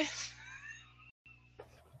 Kai.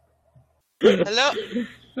 Hello.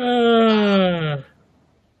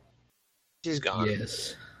 She's gone.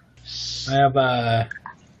 Yes. I have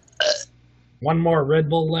one more Red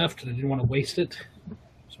Bull left, and I didn't want to waste it,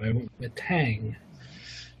 so I went with Tang.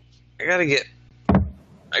 I gotta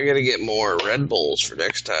get more Red Bulls for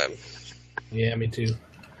next time. Yeah, me too.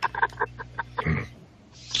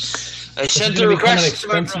 I sent a request. An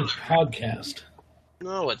expensive podcast.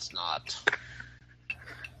 No, it's not.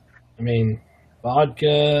 I mean,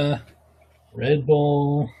 vodka, Red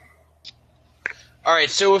Bull. All right,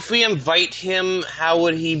 so if we invite him, how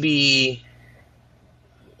would he be?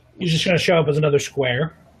 He's just going to show up as another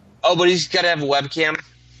square. Oh, but he's got to have a webcam?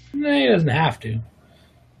 No, he doesn't have to.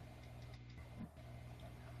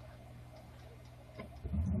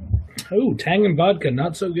 Oh, Tang and vodka,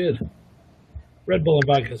 not so good. Red Bull and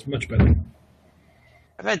vodka is much better.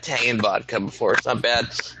 I've had Tang and vodka before. It's not bad.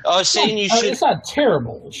 I was saying you should... It's not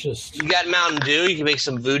terrible. It's just... You got Mountain Dew? You can make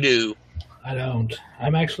some voodoo. I don't.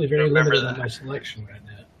 I'm actually very limited on my selection right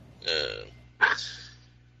now.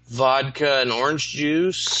 Vodka and orange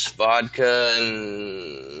juice. Vodka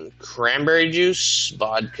and cranberry juice.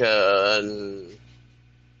 Vodka and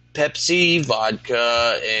Pepsi.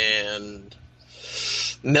 Vodka and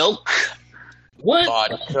milk. What?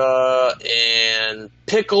 Vodka and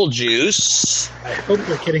pickle juice. I hope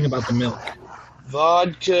you're kidding about the milk.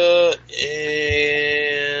 Vodka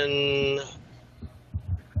and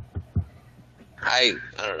I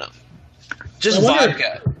don't know. Just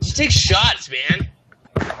vodka. Just take shots, man.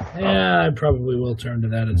 Yeah, I probably will turn to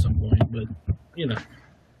that at some point, but you know.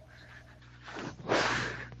 I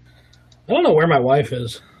don't know where my wife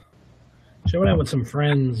is. She went out with some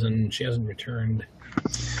friends and she hasn't returned.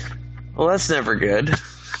 Well, that's never good.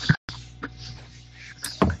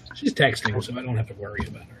 She's texting, so I don't have to worry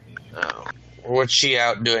about her. Oh. What's she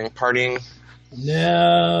out doing? Partying?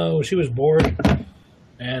 No, she was bored,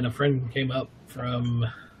 and a friend came up from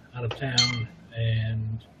out of town,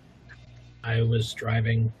 and I was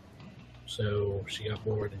driving, so she got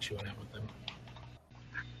bored and she went out with them.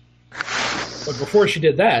 But before she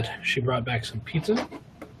did that, she brought back some pizza,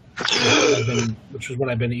 which is what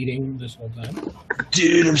I've been eating this whole time.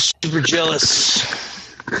 Dude, I'm super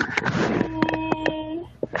jealous.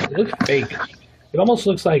 It looks fake. It almost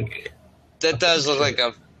looks like... That does look like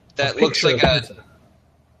a... That looks like a...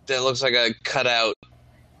 That looks like a cutout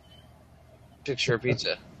picture of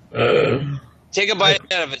pizza. Take a bite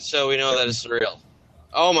out of it so we know that it's real.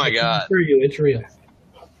 Oh my God. For you, it's real.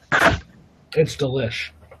 It's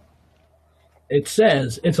delish. It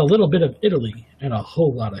says it's a little bit of Italy and a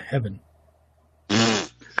whole lot of heaven.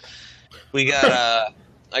 We got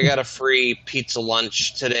I got a free pizza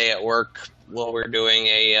lunch today at work while we're doing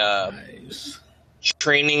a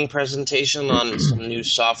training presentation on some new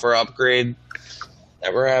software upgrade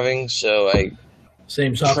that we're having. So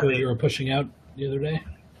same software you were pushing out the other day?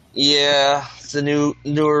 Yeah, it's a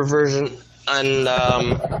newer version, and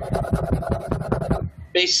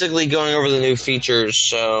basically going over the new features.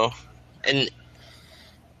 So, and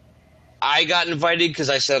I got invited because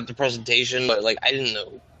I set up the presentation, but like I didn't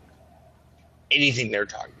know anything they're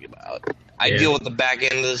talking about. I deal with the back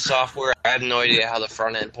end of the software. I have no idea how the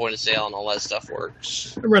front end, point of sale, and all that stuff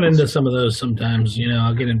works. I run into some of those sometimes.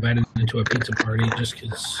 I'll get invited into a pizza party just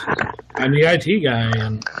because I'm the IT guy,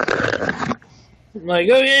 and I'm like,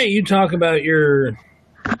 oh yeah, you talk about your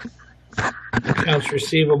accounts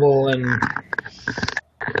receivable, and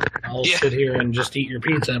I'll sit here and just eat your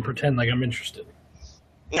pizza and pretend like I'm interested.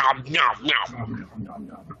 Nom, nom,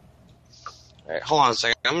 nom. All right, hold on a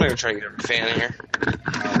second. I'm going to try to get a fan in here.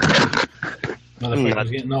 Motherfucker's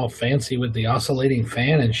getting all fancy with the oscillating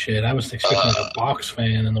fan and shit. I was expecting like a box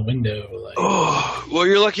fan in the window. Oh, well,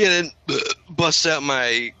 you're lucky I didn't bust out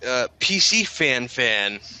my PC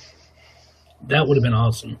fan. That would have been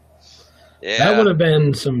awesome. Yeah. That would have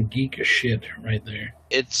been some geek shit right there.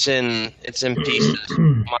 It's in pieces.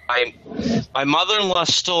 My mother-in-law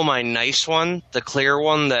stole my nice one, the clear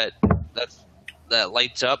one that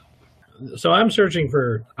lights up. So I'm searching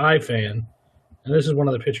for iFan, and this is one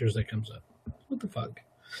of the pictures that comes up. What the fuck?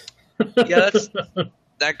 Yeah,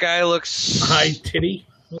 that guy looks... High titty?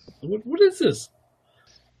 What is this?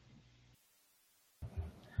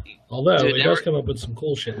 Although, it does come up with some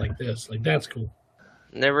cool shit like this. Like, that's cool.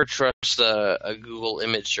 Never trust a Google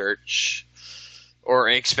image search or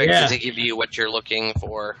expect it to give you what you're looking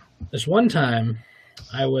for. This one time,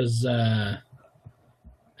 I was at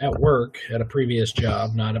work at a previous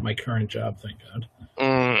job, not at my current job, thank God.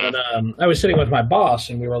 But I was sitting with my boss,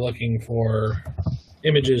 and we were looking for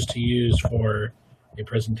images to use for a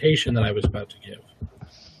presentation that I was about to give.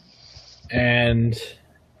 And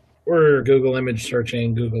we're Google image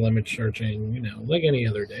searching, like any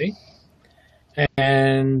other day.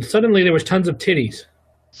 And suddenly there was tons of titties.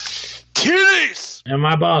 Titties! And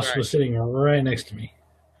my boss was sitting right next to me.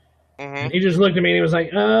 Mm-hmm. And he just looked at me and he was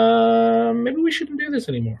like, maybe we shouldn't do this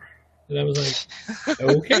anymore. And I was like,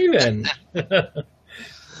 okay then.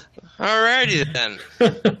 Alrighty then.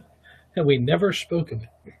 And we never spoke of it.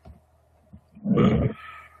 It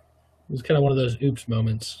was kind of one of those oops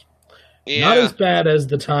moments. Yeah. Not as bad as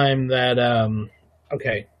the time that,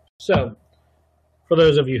 okay, so for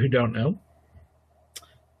those of you who don't know,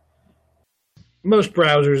 most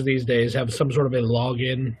browsers these days have some sort of a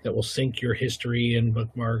login that will sync your history and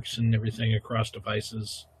bookmarks and everything across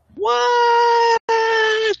devices. What?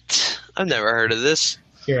 I've never heard of this.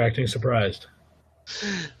 You're acting surprised.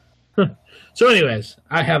 So anyways,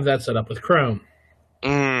 I have that set up with Chrome,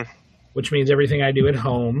 which means everything I do at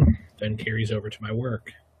home then carries over to my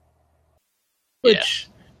work. Which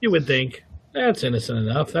you would think, that's innocent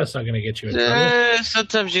enough. That's not going to get you in trouble.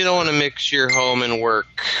 Sometimes you don't want to mix your home and work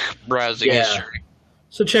browsing history.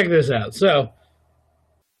 So check this out. So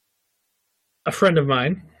a friend of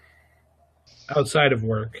mine outside of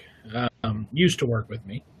work used to work with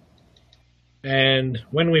me. And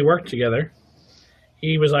when we worked together,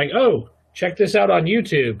 he was like, oh, check this out on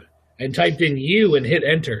YouTube, and typed in you and hit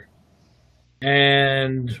enter.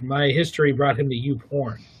 And my history brought him to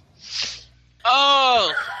YouPorn.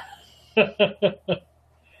 Oh!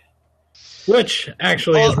 Which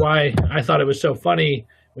actually is why I thought it was so funny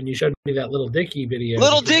when you showed me that Little Dicky video.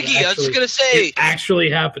 Little Dicky, I was just going to say. It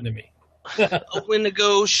actually happened to me. I went to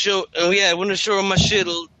go show, I went to show him my shit.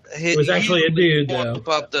 It was actually a dude, though.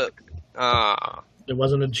 Popped up. It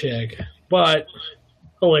wasn't a chick, but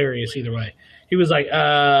hilarious either way. He was like,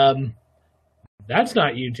 that's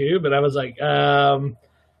not YouTube. And I was like,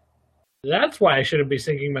 that's why I shouldn't be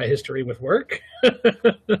syncing my history with work.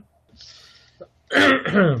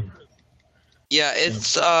 Yeah, it's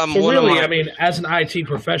so really, I mean, as an IT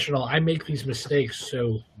professional, I make these mistakes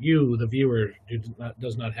so you, the viewer,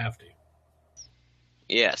 does not have to.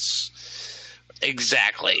 Yes,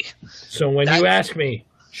 exactly. So when you ask me,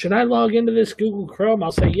 should I log into this Google Chrome?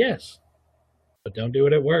 I'll say yes, but don't do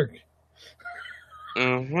it at work.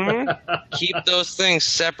 Keep those things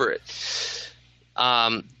separate.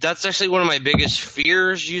 That's actually one of my biggest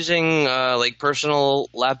fears using like personal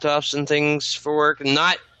laptops and things for work.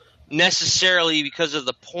 Not necessarily because of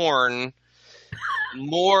the porn,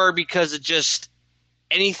 more because of just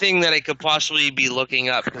anything that I could possibly be looking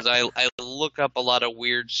up, because I look up a lot of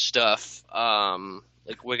weird stuff,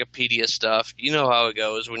 like Wikipedia stuff. You know how it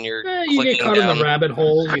goes when you're you get caught in the rabbit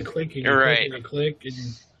hole. You click and you click and you click.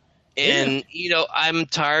 And, you know, I'm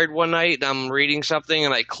tired one night and I'm reading something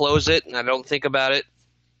and I close it and I don't think about it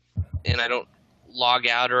and I don't log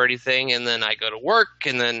out or anything, and then I go to work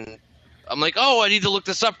and then I'm like, oh, I need to look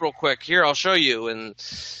this up real quick. Here, I'll show you. And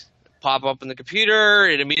pop up in the computer.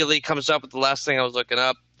 It immediately comes up with the last thing I was looking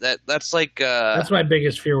up. That's like... that's my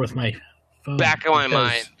biggest fear with my phone. Back of my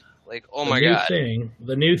mind. Like, oh my God.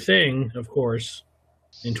 The new thing, of course,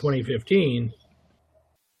 in 2015,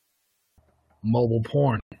 mobile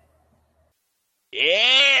porn.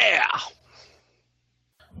 Yeah.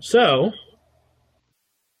 So,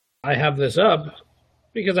 I have this up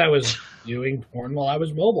because I was viewing porn while I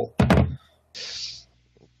was mobile.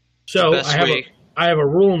 So, I have a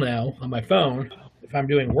rule now on my phone. If I'm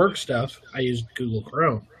doing work stuff, I use Google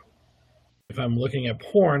Chrome. If I'm looking at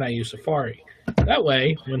porn, I use Safari. That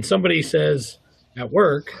way, when somebody says at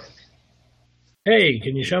work, hey,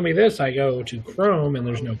 can you show me this? I go to Chrome and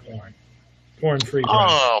there's no porn. Porn-free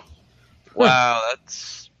browser. Oh, wow.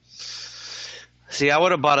 That's... See, I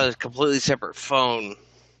would have bought a completely separate phone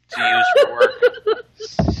to use for work.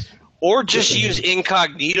 Or just use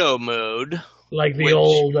incognito mode. Like the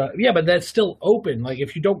old... yeah, but that's still open. Like,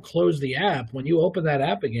 if you don't close the app, when you open that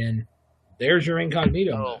app again, there's your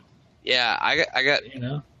incognito mode. Yeah, I got... You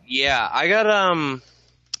know? Yeah, I got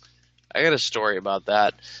a story about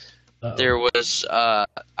that. Uh-oh. There was...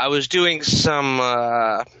 I was doing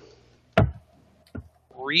some...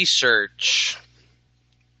 research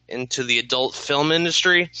into the adult film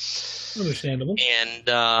industry. Understandable.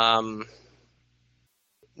 And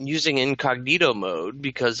using incognito mode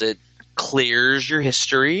because it clears your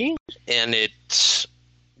history and it,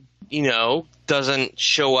 doesn't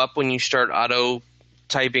show up when you start auto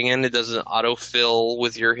typing in. It doesn't autofill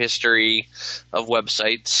with your history of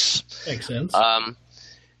websites. Makes sense.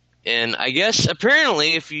 And I guess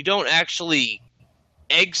apparently if you don't actually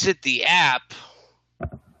exit the app,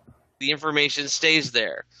 the information stays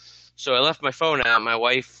there. So I left my phone out. My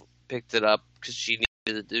wife picked it up because she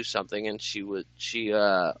needed to do something, and she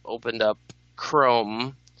opened up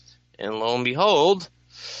Chrome, and lo and behold,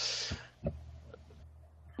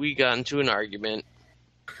 we got into an argument.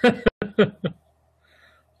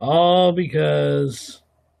 All because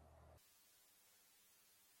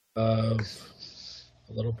of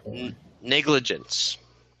a little porn. Negligence.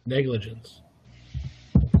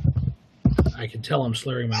 I can tell I'm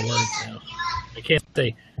slurring my words now. I can't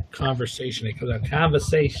say conversation. It comes out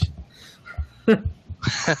conversation.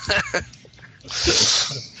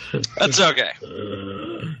 That's okay.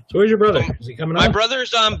 So where's your brother? Is he coming on? My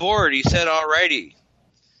brother's on board. He said alrighty.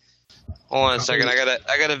 Hold on a second. I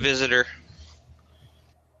got a visitor.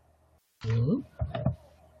 Mm-hmm.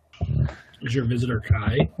 Is your visitor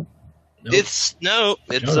Kai? Nope. It's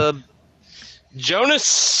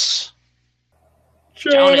Jonas.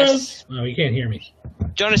 Jonas! Oh, he can't hear me.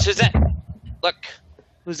 Jonas, who's that? Look.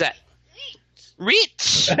 Who's that?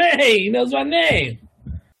 Reach! Hey, he knows my name.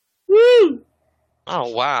 Woo! Oh,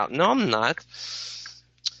 wow. No, I'm not.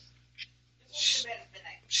 She's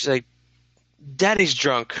like, Daddy's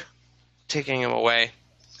drunk. Taking him away.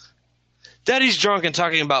 Daddy's drunk and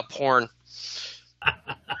talking about porn.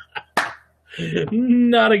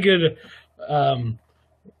 Not a good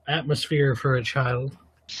atmosphere for a child.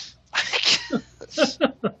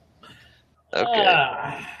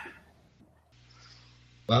 Okay.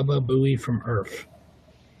 Baba Booey from Earth.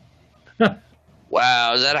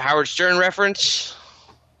 Wow, is that a Howard Stern reference?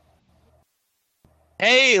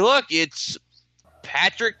 Hey, look, it's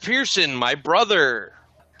Patrick Pearson, my brother.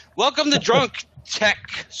 Welcome to Drunk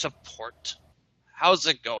Tech Support. How's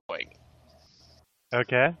it going?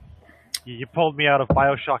 Okay. You pulled me out of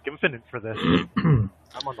BioShock Infinite for this. I'm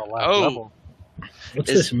on the last level.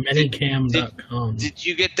 What's this Minicam.com? Did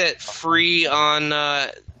you get that free on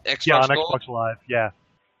Xbox Yeah, on Gold? Xbox Live, yeah.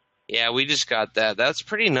 Yeah, we just got that. That's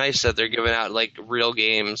pretty nice that they're giving out, like, real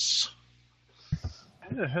games.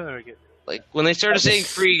 Like, when they started saying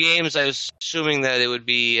free games, I was assuming that it would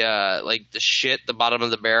be, like, the shit, the bottom of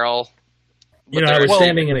the barrel. But I was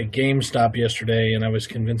standing in a GameStop yesterday, and I was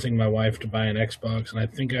convincing my wife to buy an Xbox, and I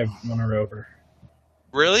think I've won her over.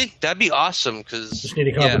 Really? That'd be awesome, because... Just need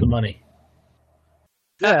to come up with the money.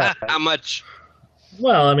 Yeah. How much?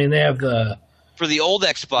 Well, I mean, they have the... For the old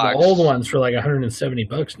Xbox. The old ones for like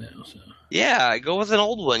 $170 now. So. Yeah, go with an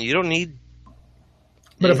old one. You don't need...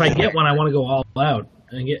 But if I get one, I want to go all out.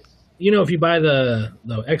 And get... if you buy the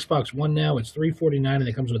Xbox One now, it's $349, and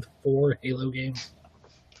it comes with 4 Halo games.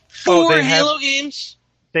 Four Halo games?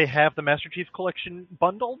 They have the Master Chief Collection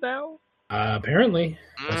bundle now? Apparently.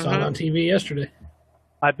 I saw it on TV yesterday.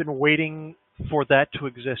 I've been waiting for that to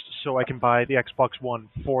exist so I can buy the Xbox One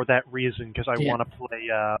for that reason, because I want to play...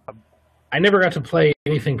 I never got to play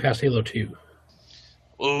anything past Halo 2.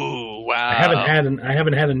 Ooh, wow. I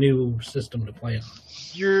haven't had a new system to play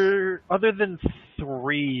on. Other than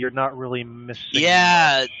 3, you're not really missing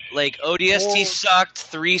much. Like ODST 4 sucked,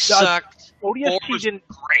 3 sucked. ODST was didn't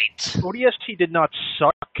great. ODST did not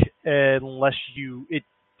suck unless it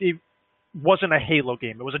wasn't a Halo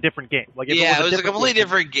game. It was a different game. Like it was a completely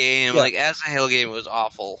different game. Yeah. Like as a Halo game, it was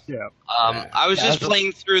awful. Yeah. I was just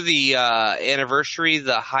playing through the anniversary,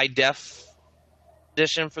 the high def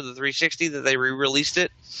edition for the 360 that they re-released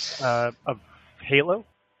it. Of Halo.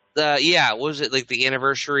 Yeah, what was it like the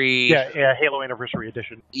anniversary? Yeah, Halo Anniversary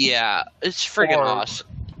Edition. Yeah, it's friggin' awesome.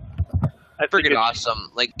 Freaking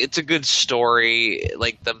awesome! Like it's a good story.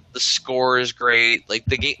 Like the score is great. Like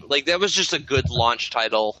the game, like that was just a good launch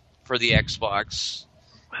title for the Xbox.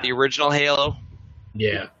 The original Halo.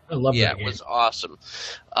 Yeah, I love that game. Yeah, it was awesome.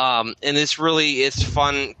 And it's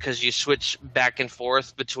fun because you switch back and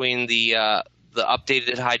forth between the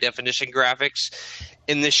updated high definition graphics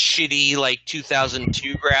and the shitty like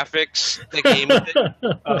 2002 graphics that came with it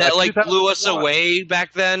that like blew us away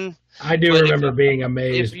back then. I do remember being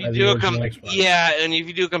amazed by the original Xbox. Yeah, and if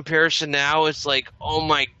you do a comparison now, it's like, oh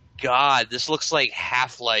my god, this looks like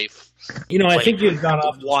Half-Life. You know, I think you've gone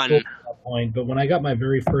off one at that point, but when I got my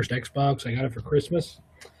very first Xbox, I got it for Christmas.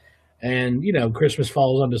 And, you know, Christmas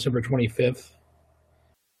falls on December 25th.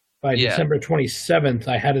 By December 27th,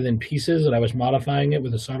 I had it in pieces, and I was modifying it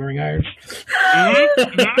with a soldering iron.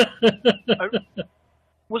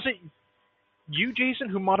 Was it you, Jason,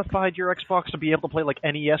 who modified your Xbox to be able to play like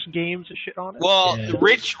NES games and shit on it? Well, yeah.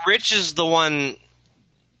 Rich is the one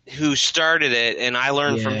who started it, and I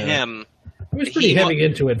learned from him. I was pretty heavy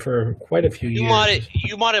into it for quite a few years.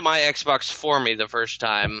 You modded my Xbox for me the first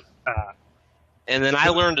time, and then I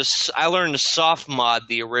learned to soft mod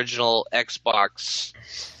the original Xbox.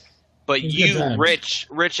 But you,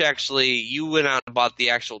 Rich, actually, you went out and bought the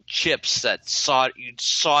actual chips that you'd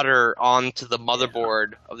solder onto the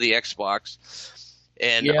motherboard of the Xbox,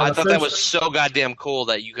 and I thought that was so goddamn cool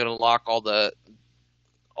that you could unlock all the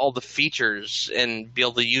features and be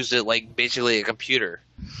able to use it like basically a computer.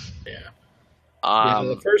 Yeah.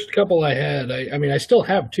 The first couple I had, I mean, I still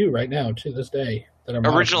have two right now to this day that I'm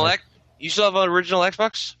original. You still have an original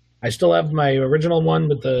Xbox? I still have my original one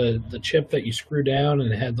with the chip that you screw down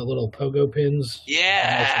and it had the little pogo pins.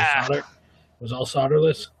 Yeah. It was all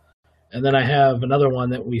solderless. And then I have another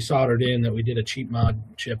one that we soldered in that we did a cheap mod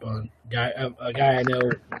chip on. A guy I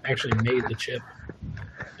know actually made the chip,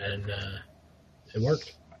 and it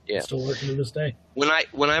worked. Yeah. It's still working to this day. When I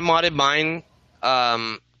modded mine,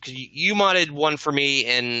 because you modded one for me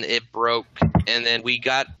and it broke, and then we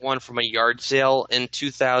got one from a yard sale in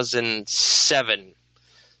 2007.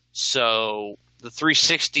 So the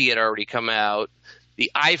 360 had already come out.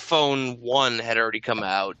 The iPhone 1 had already come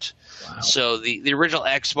out. Wow. So the original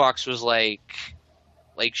Xbox was like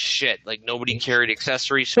shit. Like nobody carried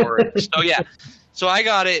accessories for it. So yeah. So I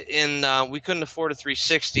got it, and we couldn't afford a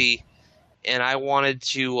 360, and I wanted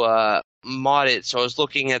to mod it. So I was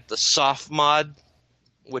looking at the soft mod,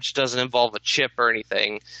 which doesn't involve a chip or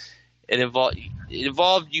anything. It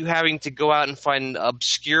involved you having to go out and find an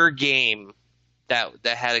obscure game that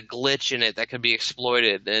had a glitch in it that could be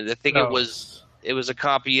exploited, and I think it was a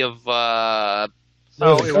copy of. There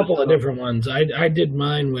was a couple of different ones. I did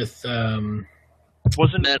mine with.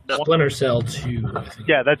 Wasn't Splinter Cell 2? I think.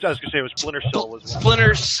 Yeah, I was gonna say it was Splinter Cell.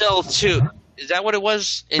 Splinter Cell 2. Is that what it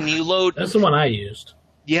was? And you load. That's the one I used.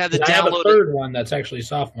 You had to download. I have a third one that's actually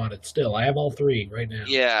soft modded still. I have all three right now.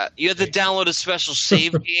 Yeah, you had to download a special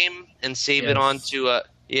save game and save it onto a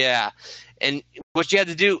And what you had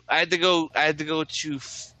to do, I had to go to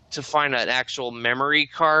find an actual memory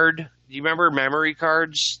card. Do you remember memory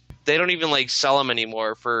cards? They don't even sell them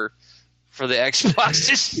anymore for the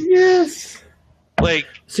Xboxes. Yes.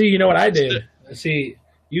 See, you know what I did? See,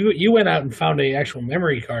 you went out and found an actual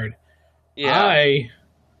memory card. Yeah. I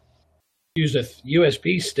used a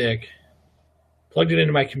USB stick, plugged it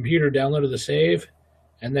into my computer, downloaded the save,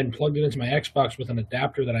 and then plugged it into my Xbox with an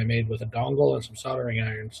adapter that I made with a dongle and some soldering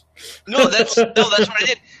irons. No, that's what I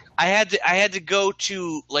did. I had to go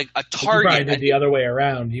to a Target. You probably did the other way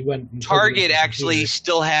around. You went. Target actually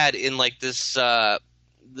still had in this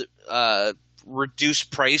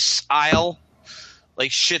reduced price aisle,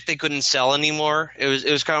 shit they couldn't sell anymore. It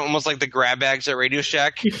was kind of almost like the grab bags at Radio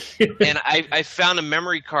Shack, and I found a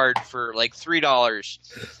memory card for $3.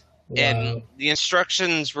 Wow. And the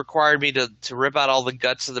instructions required me to rip out all the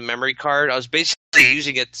guts of the memory card. I was basically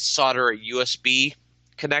using it to solder a USB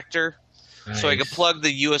connector. Nice. So I could plug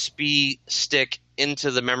the USB stick into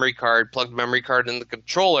the memory card, plug the memory card in the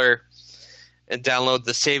controller, and download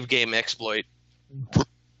the save game exploit.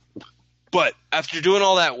 But after doing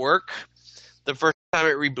all that work, the first time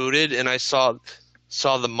it rebooted and I saw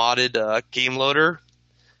the modded game loader,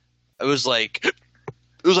 it was like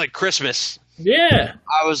Christmas. Yeah.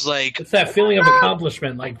 I was like... It's that feeling of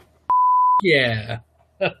accomplishment, yeah.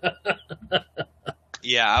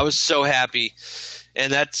 Yeah, I was so happy.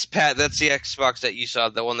 And that's the Xbox that you saw,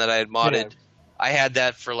 the one that I had modded. Yeah. I had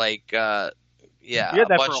that for a bunch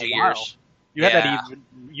of years. You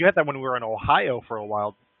had that when we were in Ohio for a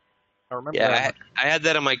while. I remember Yeah, that. I had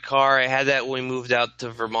that in my car. I had that when we moved out to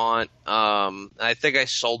Vermont. I think I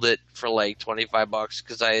sold it for like $25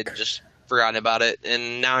 because I had just forgotten about it,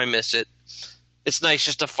 and now I miss it. It's nice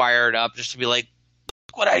just to fire it up, just to be like,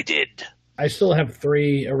 look what I did. I still have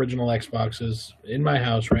 3 original Xboxes in my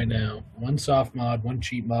house right now. 1 soft mod, 1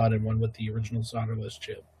 cheap mod, and 1 with the original solderless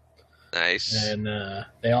chip. Nice. And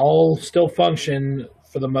they all still function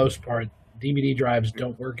for the most part. DVD drives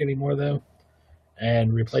don't work anymore, though.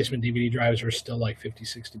 And replacement DVD drives are still like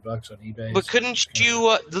 $50-$60 on eBay. But couldn't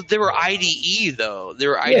you? They were IDE though. They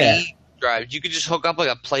were IDE drives. You could just hook up like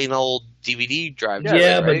a plain old DVD drive.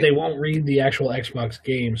 Yeah, right? but they won't read the actual Xbox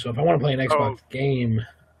game. So if I want to play an Xbox game,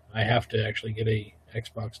 I have to actually get a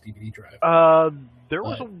Xbox DVD drive.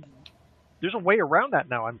 There's a way around that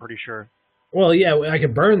now. I'm pretty sure. Well, yeah, I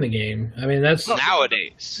could burn the game. I mean, that's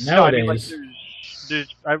nowadays. No, I mean, like,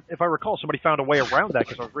 if I recall, somebody found a way around that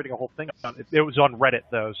because I was reading a whole thing on it. It was on Reddit,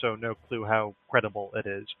 though, so no clue how credible it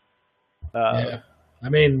is. Yeah. I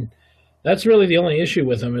mean, that's really the only issue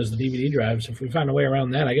with them is the DVD drives. If we find a way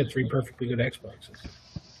around that, I get 3 perfectly good Xboxes.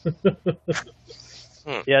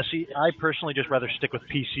 Yeah, see, I personally just rather stick with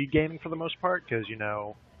PC gaming for the most part because,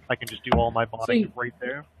 I can just do all my modding right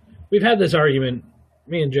there. We've had this argument,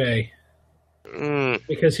 me and Jay,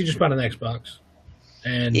 because he just bought an Xbox.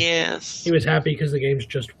 And he was happy because the games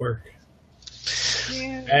just work.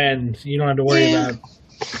 Yeah. And you don't have to worry about,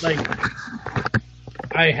 like,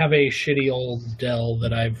 I have a shitty old Dell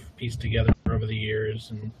that I've pieced together over the years,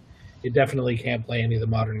 and it definitely can't play any of the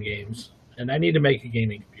modern games. And I need to make a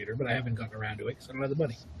gaming computer, but I haven't gotten around to it because I don't have the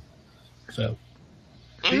money. So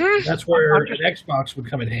that's where an Xbox would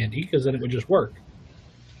come in handy because then it would just work.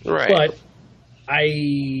 Right. But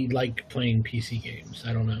I like playing PC games.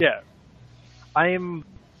 I don't know. Yeah. I'm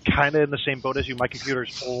kind of in the same boat as you. My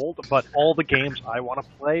computer's old, but all the games I want to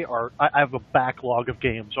play I have a backlog of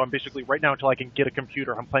games. So I'm basically, right now, until I can get a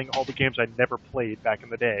computer, I'm playing all the games I never played back in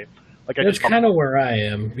the day. That's kind of where I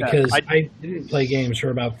am, because I didn't play games for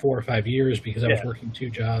about 4 or 5 years because I was working 2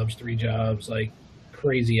 jobs, 3 jobs, like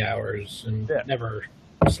crazy hours, and never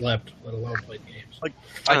slept, let alone played games. Like,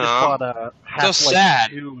 I just bought Half-Life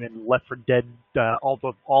 2 and Left 4 Dead, all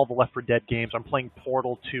the Left 4 Dead games. I'm playing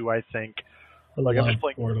Portal 2, I think. I'm just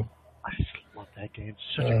playing Portal. I just love that game. It's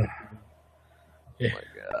such a good game. Oh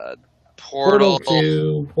my god. Portal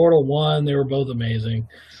 2, Portal 1, they were both amazing.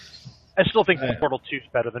 I still think Portal 2 is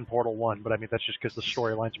better than Portal 1, but I mean, that's just because the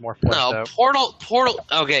storyline's more fleshed out. Portal,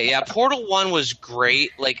 okay, yeah, Portal 1 was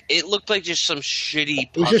great. Like, it looked like just some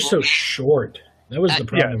shitty puzzle. It was just so short. That was the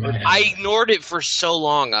problem I had. I ignored it for so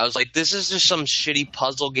long. I was like, this is just some shitty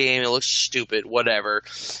puzzle game. It looks stupid, whatever.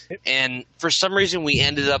 And for some reason, we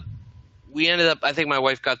ended up, I think my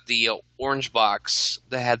wife got the orange box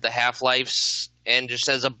that had the Half-Lives, and just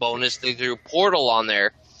as a bonus, they threw Portal on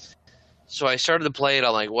there. So I started to play it.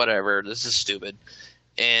 I'm like, whatever, this is stupid.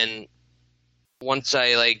 And once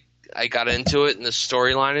I got into it and the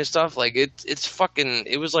storyline and stuff, like it's fucking.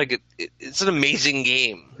 It was like it's an amazing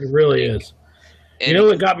game. It really is. And you know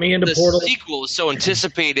what got me into Portal? The sequel was so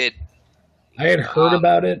anticipated. I had heard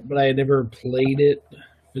about it, but I had never played it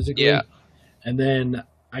physically. Yeah. And then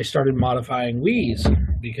I started modifying Wii's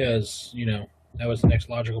because that was the next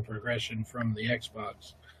logical progression from the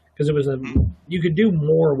Xbox, because it was you could do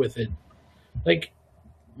more with it. Like,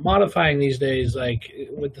 modifying these days, like,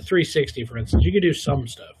 with the 360, for instance, you could do some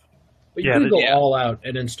stuff. But you could go all out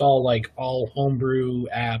and install, like, all homebrew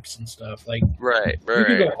apps and stuff. Like, right. You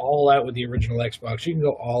can go all out with the original Xbox. You can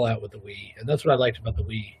go all out with the Wii. And that's what I liked about the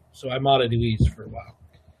Wii. So I modded Wii's for a while.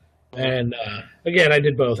 And, again, I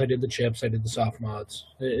did both. I did the chips. I did the soft mods.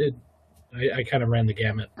 I kind of ran the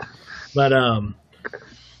gamut. But,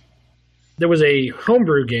 there was a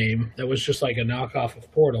homebrew game that was just like a knockoff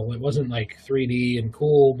of Portal. It wasn't like 3D and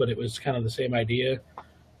cool, but it was kind of the same idea.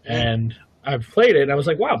 And I played it, and I was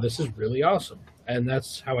like, wow, this is really awesome. And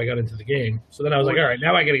that's how I got into the game. So then I was like, all right,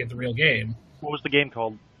 now I got to get the real game. What was the game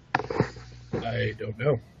called? I don't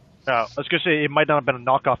know. I was going to say, it might not have been a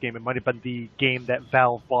knockoff game. It might have been the game that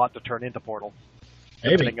Valve bought to turn into Portal.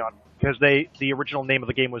 Maybe. Because the original name of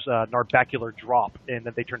the game was Narbacular Drop, and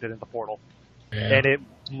then they turned it into Portal. Yeah. And it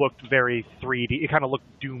looked very 3D. It kind of looked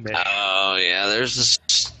Doomish. Oh yeah, there's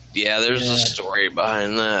a story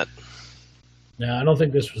behind that. No, I don't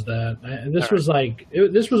think this was that. This was like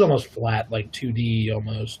this was almost flat, like 2D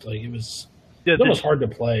almost. Like it was almost hard to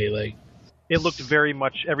play. Like it looked very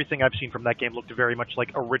much. Everything I've seen from that game looked very much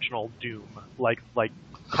like original Doom, like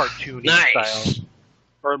cartoony style.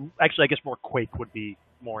 Or actually, I guess more Quake would be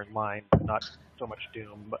more in line, not so much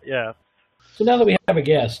Doom. But yeah. So now that we have a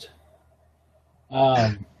guest.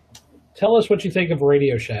 Tell us what you think of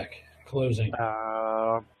Radio Shack closing.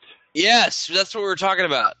 Yes, that's what we were talking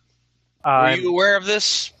about. Were you aware of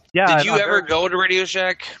this? Yeah. Did you ever go to Radio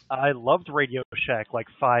Shack? I loved Radio Shack like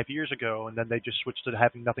 5 years ago, and then they just switched to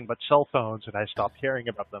having nothing but cell phones, and I stopped caring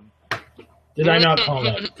about them. Did I not call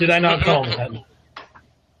that? Did I not call that?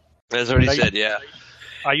 That's what he said, yeah.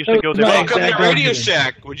 I used to go there. Welcome to Radio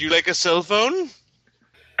Shack. Would you like a cell phone?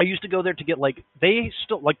 I used to go there to get they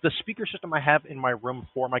still the speaker system I have in my room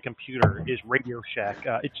for my computer is Radio Shack.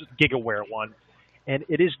 It's a GigaWare one, and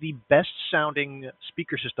it is the best sounding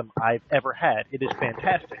speaker system I've ever had. It is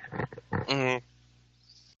fantastic. Mm-hmm.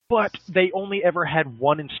 But they only ever had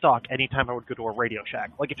one in stock anytime I would go to a Radio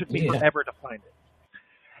Shack. Like, it took me forever to find it.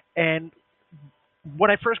 And when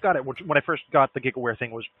I first got it, when I first got the GigaWare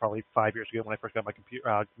thing was probably 5 years ago when I first got my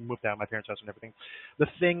computer, moved out of my parents' house and everything. The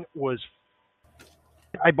thing was,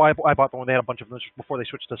 I bought the one, they had a bunch of them before they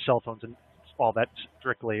switched to cell phones and all that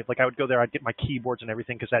strictly. Like, I would go there, I'd get my keyboards and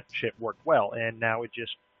everything because that shit worked well. And now it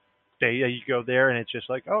just, you go there and it's just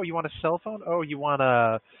like, oh, you want a cell phone? Oh, you want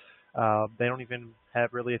a, they don't even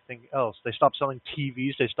have really a thing else. They stopped selling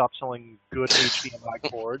TVs. They stopped selling good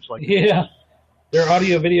HDMI cords. Like, yeah. Their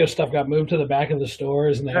audio-video stuff got moved to the back of the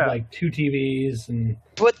stores, and they had like 2 TVs.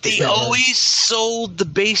 But they always sold the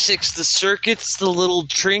basics, the circuits, the little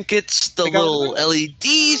trinkets, the little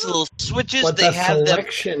LEDs, the little switches. But they had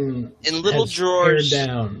them in little drawers.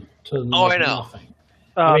 Down to I know. Nothing.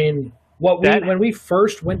 I mean, when we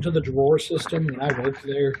first went to the drawer system, when I worked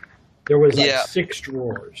there was 6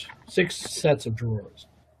 drawers, 6 sets of drawers.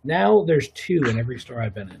 Now there's 2 in every store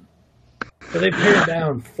I've been in. So they pared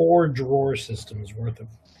down 4 drawer systems worth of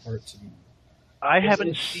parts. I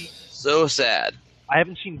haven't seen. So sad. I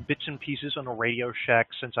haven't seen bits and pieces on a Radio Shack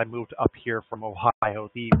since I moved up here from Ohio.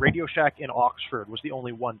 The Radio Shack in Oxford was the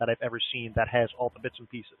only one that I've ever seen that has all the bits and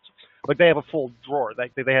pieces. Like, they have a full drawer.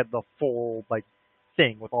 Like, they had the full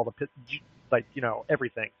thing with all the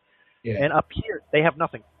everything. Yeah. And up here they have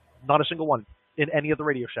nothing. Not a single one in any of the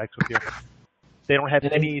Radio Shacks up here. They don't have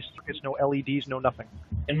any circuits, no LEDs, no nothing.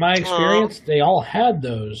 In my experience, they all had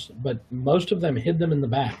those, but most of them hid them in the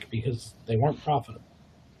back because they weren't profitable.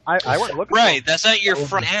 I went looking. Right, that's not your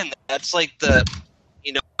front end. That's like the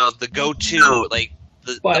go-to, like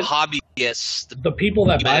the hobbyists. The people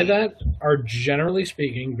that buy that are generally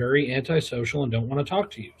speaking very antisocial and don't want to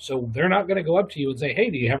talk to you. So they're not going to go up to you and say, "Hey,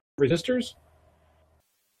 do you have resistors?"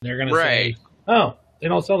 They're going to say, "Oh, they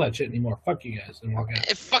don't sell that shit anymore. Fuck you guys," and walk out.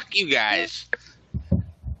 Hey, fuck you guys.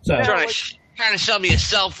 So trying to sell me a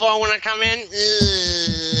cell phone when I come in.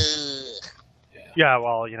 Yeah,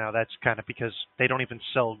 well, that's kind of because they don't even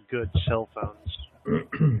sell good cell phones.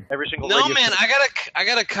 Every single man, I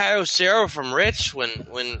got a Kyocera from Rich when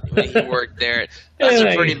he worked there. That's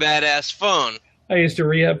a pretty badass phone. I used to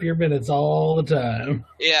re-up your minutes all the time.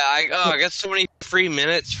 Yeah, I got so many free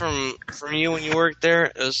minutes from you when you worked there.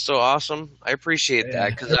 It was so awesome. I appreciate that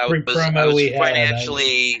because I was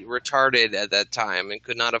financially retarded at that time and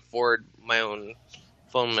could not afford my own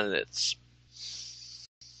phone minutes.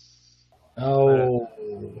 Oh,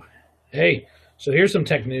 hey! So here's some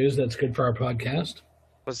tech news that's good for our podcast.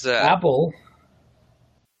 What's that? Apple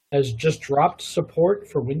has just dropped support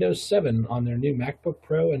for Windows 7 on their new MacBook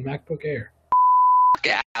Pro and MacBook Air.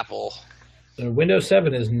 Apple. So Windows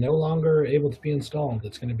 7 is no longer able to be installed.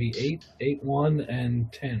 It's going to be 8, 8.1,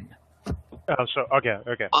 and 10. Oh, so okay.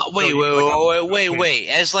 Wait.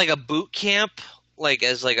 As like a boot camp, like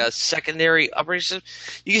as like a secondary operation,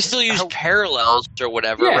 you can still use Parallels or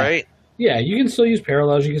whatever, right? Yeah, you can still use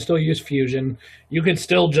Parallels. You can still use Fusion. You can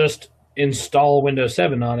still just install Windows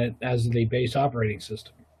 7 on it as the base operating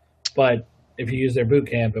system. But if you use their boot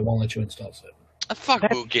camp, it won't let you install 7. Fuck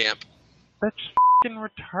boot camp. That's fucking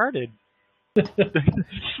retarded.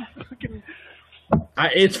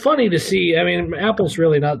 It's funny to see. I mean, Apple's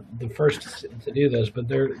really not the first to do this, but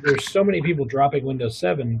there's so many people dropping Windows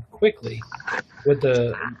 7 quickly with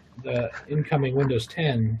the incoming Windows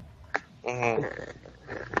 10. Mm-hmm.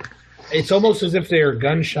 It's almost as if they're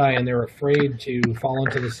gun shy and they're afraid to fall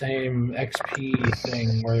into the same XP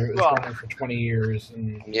thing where it was running for 20 years.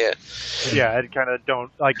 And yeah, I kind of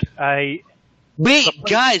don't like. Wait,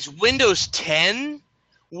 guys, Windows 10?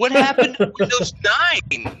 What happened to Windows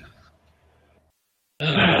 9?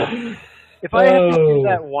 If I have to do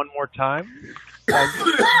that one more time,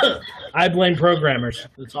 I blame programmers.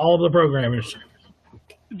 It's all of the programmers.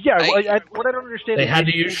 Yeah, what I don't understand they had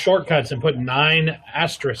to use shortcuts and put 9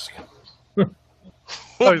 asterisk.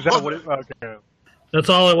 Oh, is that what it? Okay. That's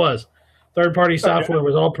all it was. Third-party software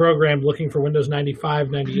was all programmed looking for Windows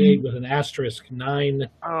 95, 98 with an asterisk, 9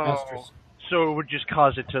 asterisk. So it would just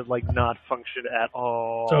cause it to not function at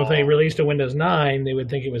all. So if they released a Windows 9, they would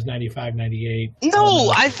think it was 95, 98.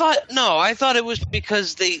 No, I thought it was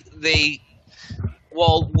because they.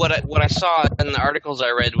 Well, what I saw in the articles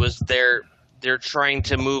I read was they're trying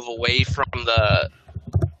to move away from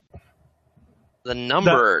the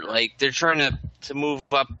number. Like they're trying to move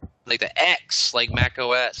up like the X, like Mac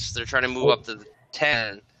OS. They're trying to move up to the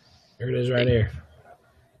 10. Here it is right here.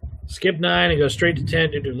 Skip 9 and go straight to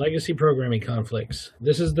 10 due to legacy programming conflicts.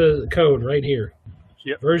 This is the code right here.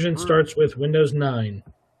 Yep. Version starts with Windows 9,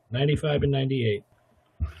 95 and 98.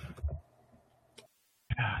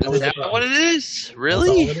 Is that what it is?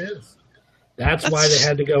 Really? That's all it is. That's why they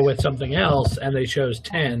had to go with something else, and they chose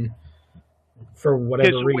 10 for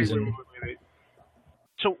whatever reason. Wait.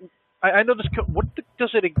 So, I know this code. What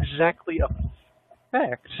does it exactly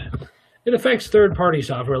affect? It affects third-party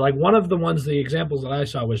software. Like one of the examples that I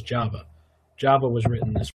saw was Java. Java was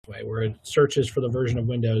written this way, where it searches for the version of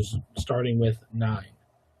Windows starting with 9.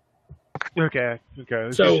 Okay.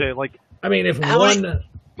 So, say, I mean, if how one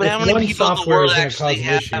people software in the world is going to cause actually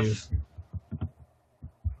an issue...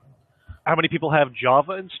 How many people have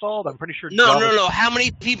Java installed? I'm pretty sure. No. How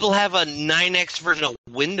many people have a 9X version of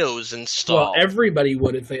Windows installed? Well, everybody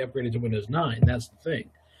would if they upgraded to Windows 9. That's the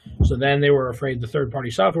thing. So then they were afraid the third-party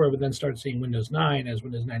software would then start seeing Windows 9 as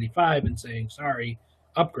Windows 95 and saying, sorry,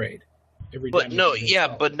 upgrade. What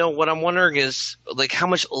I'm wondering is, how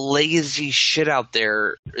much lazy shit out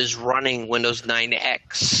there is running Windows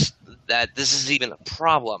 9X that this is even a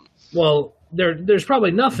problem? Well, there's probably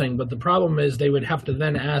nothing, but the problem is they would have to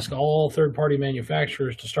then ask all third-party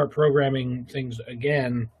manufacturers to start programming things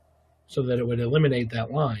again so that it would eliminate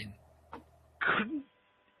that line.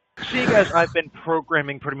 Seeing as I've been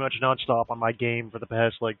programming pretty much nonstop on my game for the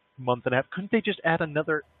past month and a half, couldn't they just add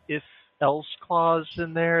another if-else clause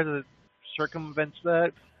in there that circumvents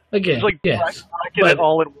that? Again, yes. But it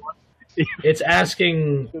all in one. It's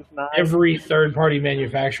asking every third-party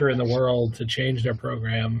manufacturer in the world to change their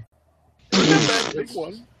program. I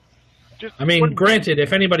mean, granted,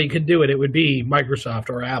 if anybody could do it, it would be Microsoft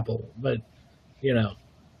or Apple, but,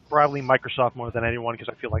 Probably Microsoft more than anyone, because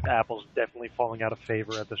I feel like Apple's definitely falling out of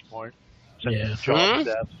favor at this point. Yeah. Jobs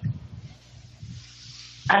death.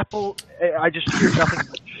 Apple, I just hear nothing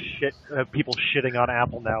but shit, people shitting on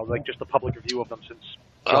Apple now, just the public review of them since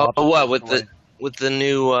Jobs. What, with the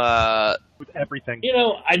new... With everything.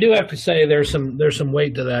 I do have to say there's some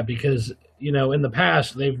weight to that because... in the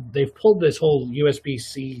past, they've pulled this whole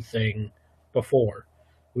USB-C thing before.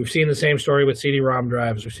 We've seen the same story with CD-ROM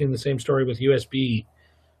drives. We've seen the same story with USB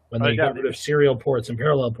when they got rid of serial ports and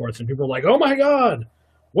parallel ports, and people were like, oh my god,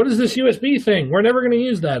 what is this USB thing? We're never going to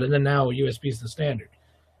use that. And then now USB is the standard.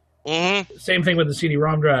 Mm-hmm. Same thing with the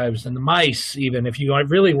CD-ROM drives and the mice, even, if you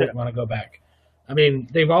really want to go back. I mean,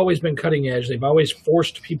 they've always been cutting edge. They've always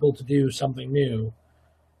forced people to do something new.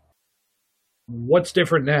 What's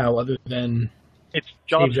different now other than it's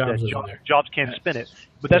Jobs can't spin it.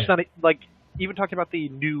 But that's not even talking about the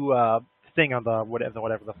new thing on the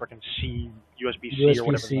whatever the freaking USB-C or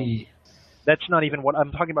whatever. That's not even what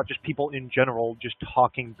I'm talking about. Just people in general just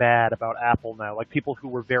talking bad about Apple now. People who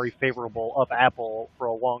were very favorable of Apple for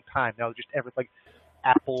a long time now just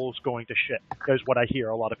Apple's going to shit. Is what I hear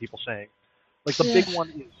a lot of people saying. The big one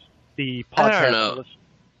is the podcast.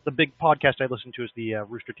 The big podcast I listen to is the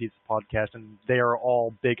Rooster Teeth podcast, and they are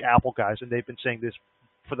all big Apple guys, and they've been saying this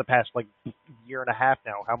for the past year and a half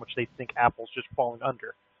now, how much they think Apple's just falling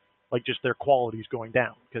under. Just their quality's going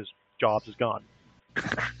down because Jobs is gone.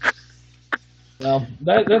 Well,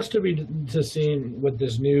 that's to be seen with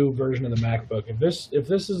this new version of the MacBook. If this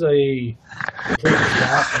is a complete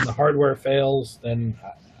flop and the hardware fails, then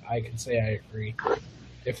I can say I agree.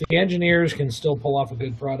 If the engineers can still pull off a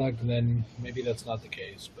good product, then maybe that's not the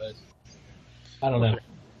case. But I don't know.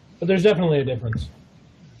 But there's definitely a difference.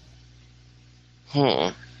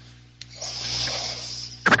 Yeah,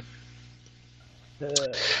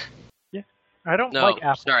 I don't like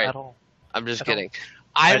Apple at all. I'm just kidding.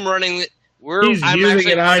 I'm running. He's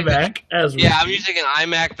using an iMac as well. Yeah, I'm using an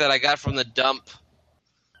iMac that I got from the dump.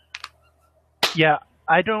 Yeah,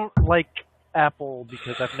 I don't like Apple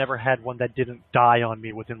because I've never had one that didn't die on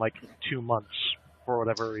me within 2 months for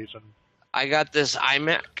whatever reason. I got this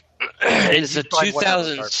iMac. It's a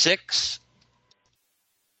 2006,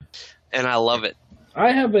 and I love it.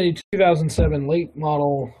 I have a 2007 late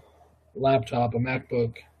model laptop, a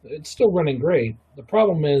MacBook. It's still running great. The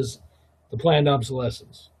problem is the planned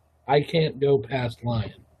obsolescence. I can't go past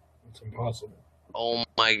Lion. It's impossible. Oh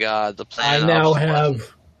my god, the planned obsolescence. I now obsolescence.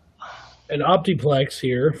 have an Optiplex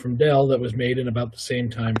here from Dell that was made in about the same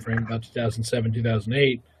time frame, about 2007,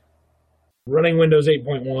 2008. running Windows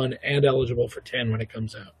 8.1 and eligible for 10 when it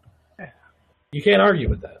comes out. You can't argue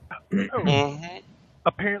with that.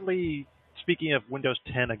 Apparently, speaking of Windows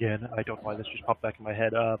 10 again, I don't know why this just popped back in my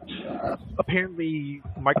head. Apparently,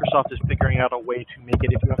 Microsoft is figuring out a way to make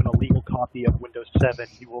it, if you have an illegal copy of Windows 7,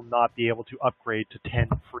 you will not be able to upgrade to 10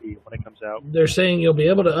 free when it comes out. They're saying you'll be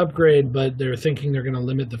able to upgrade, but they're thinking they're going to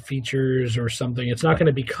limit the features or something. It's not going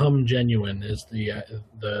to become genuine, is the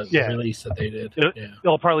release that they did.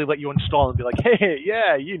 They'll probably let you install and be like, hey,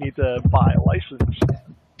 yeah, you need to buy a license.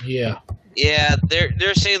 Yeah. Yeah,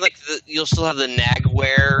 they're saying like you'll still have the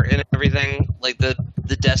nagware and everything. Like the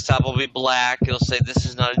desktop will be black. It'll say this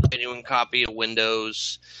is not a genuine copy of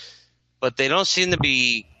Windows, but they don't seem to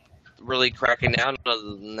be really cracking down other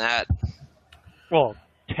than that. Well,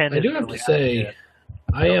 10. I do have to say,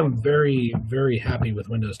 I am very, very happy with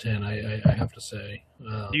Windows 10. I have to say.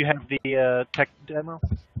 Do you have the tech demo?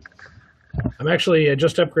 I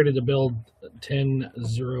just upgraded to build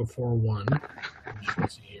 10.041. As you can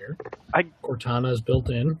see here. Cortana is built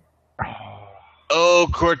in. Oh,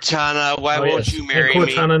 Cortana, why won't you marry me?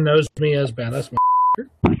 Cortana knows me as badass.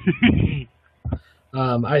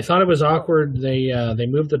 I thought it was awkward. They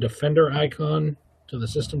moved the Defender icon to the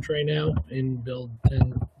system tray now in build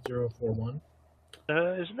 10.041.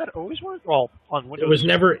 Isn't that always one? Well, on Windows. It was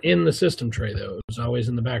never in the system tray, though. It was always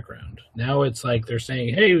in the background. Now it's like they're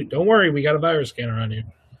saying, hey, don't worry, we got a virus scanner on you.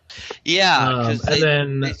 Yeah, because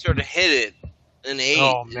they sort of hid it in 8.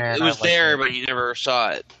 Oh, man, it was there, but you never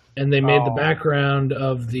saw it. And they made the background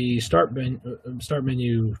of the start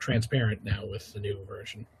menu transparent now with the new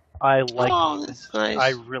version. I like it. That's nice.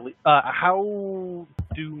 I really... how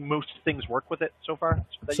do most things work with it so far?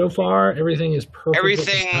 So far, everything is perfect.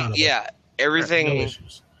 Everything. No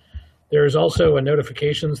issues. There's also a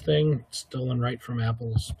notifications thing stolen right from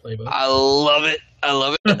Apple's playbook. I love it. I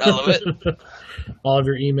love it. All of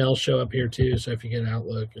your emails show up here, too, so if you get an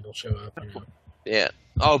Outlook, it'll show up. Yeah.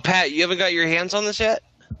 Oh, Pat, you haven't got your hands on this yet?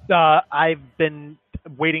 I've been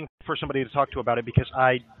waiting for somebody to talk to about it because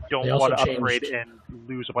I don't want to upgrade and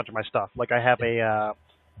lose a bunch of my stuff. Like, I have a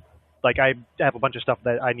bunch of stuff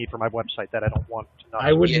that I need for my website that I don't want to not.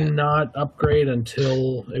 I would not upgrade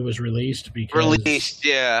until it was released because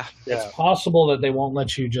it's possible that they won't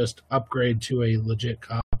let you just upgrade to a legit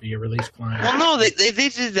copy, a release client. Well, no, they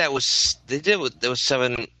did that with there was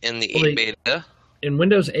 7 in the 8 beta. In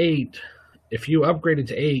Windows 8, if you upgraded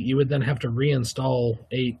to 8, you would then have to reinstall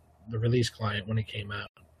 8, the release client, when it came out.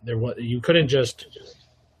 You couldn't just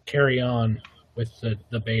carry on with the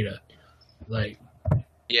beta,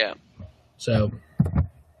 So,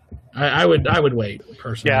 I would wait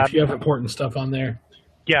personally. If you have important stuff on there.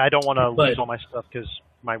 Yeah, I don't want to lose all my stuff because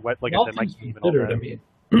my I said, my key and all that.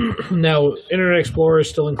 Now, Internet Explorer is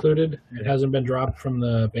still included. It hasn't been dropped from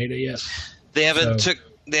the beta yet. They haven't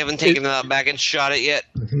taken it back and shot it yet.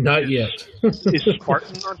 Not yet. Is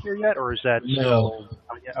Spartan on here yet, or is that no?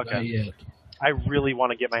 Okay. Not yet. I really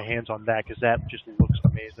want to get my hands on that because that just looks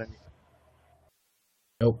amazing.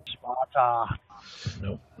 Nope. Sparta.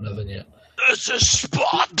 Nope, nothing yet. This is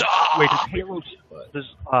Sparta. Wait, does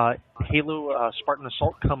Halo Spartan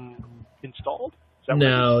Assault come installed?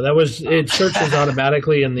 No, it searches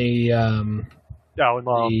automatically in the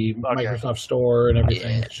Microsoft Store and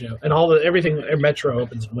everything. Yeah. And everything Metro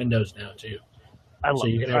opens in Windows now too. So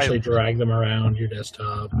you can actually drag them around your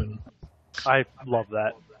desktop, and I love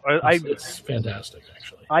that. It's fantastic,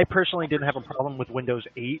 actually. I personally didn't have a problem with Windows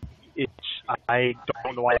 8. I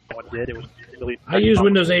don't know why anyone did. It was really. I use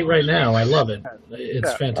Windows 8 right now. I love it.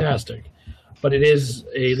 It's fantastic, but it is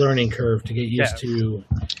a learning curve to get used to.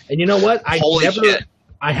 And you know what? I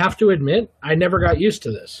have to admit, I never got used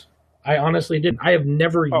to this. I honestly didn't. I have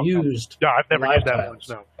never used. No, I've never used that once.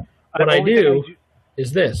 No. What I do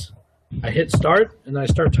is this: I hit start and I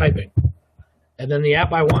start typing, and then the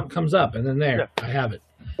app I want comes up, and then I have it.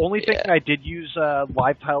 Only thing I did use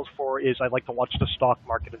live tiles for is I like to watch the stock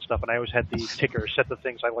market and stuff, and I always had the ticker set the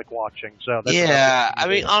things I like watching. So that's I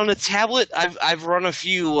mean, on a tablet, I've run a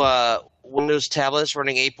few Windows tablets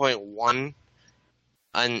running 8.1,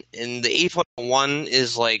 and the 8.1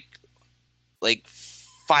 is like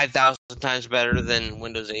 5,000 times better than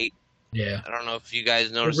Windows 8. Yeah, I don't know if you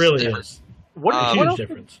guys noticed. It really is. What a huge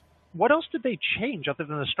difference. What else did they change other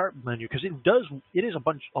than the start menu? Because it is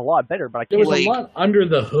a lot better. But there was a lot under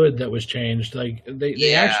the hood that was changed. Like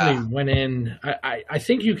they actually went in. I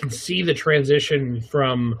think you can see the transition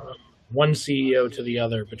from one CEO to the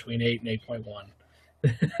other between 8 and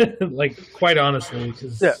 8.1. Like, quite honestly,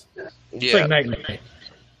 because it's like night and day.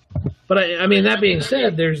 But I mean, that being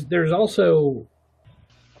said, there's also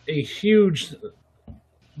a huge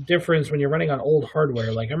difference when you're running on old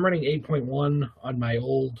hardware. Like I'm running 8.1 on my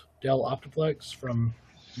old Dell Optiplex from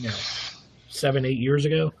 7-8 years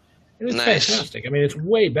ago, and it's fantastic. I mean, it's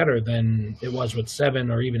way better than it was with 7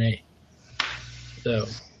 or even 8. So,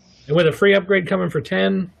 and with a free upgrade coming for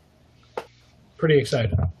 10, pretty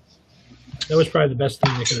excited. That was probably the best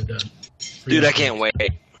thing they could have done. Dude, I can't wait.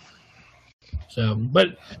 So,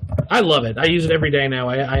 but I love it. I use it every day now.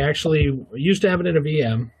 I actually used to have it in a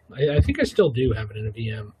VM. I think I still do have it in a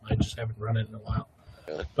VM. I just haven't run it in a while.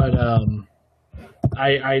 But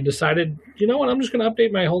I decided, you know what, I'm just going to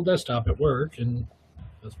update my whole desktop at work, and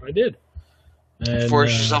that's what I did. And,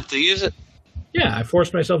 force yourself to use it? Yeah, I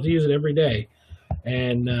forced myself to use it every day.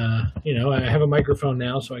 And, I have a microphone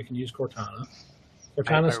now, so I can use Cortana.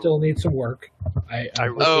 Cortana still needs some work.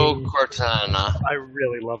 Cortana. I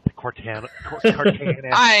really love the Cortana.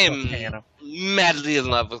 I'm madly in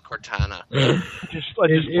love with Cortana.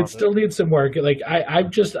 It still needs some work. Like I'm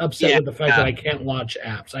just upset with the fact that I can't launch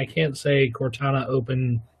apps. I can't say Cortana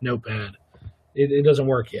open Notepad. It doesn't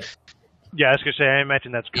work yet. Yeah, I was gonna say. I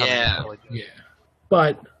imagine that's coming. Yeah.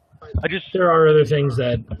 But there are other things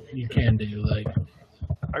that you can do, like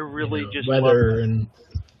I really just weather and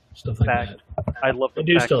stuff like that. I love the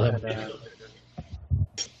fact still have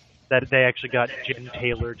that they actually got Jen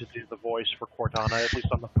Taylor to do the voice for Cortana, at least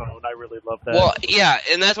on the phone. I really love that. Well, yeah,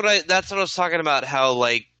 and that's what I was talking about. How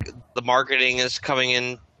like the marketing is coming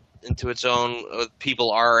into its own with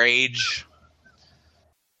people our age.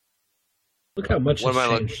 Look how much it's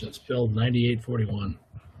changed since build 9841.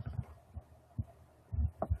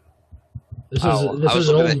 This is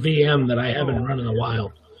an old VM that I haven't run in a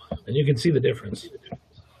while, and you can see the difference.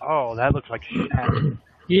 Oh, that looks like shit.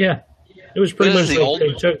 Yeah, it was pretty much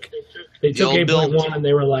like they took 8.1 and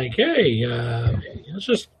they were like, "Hey, let's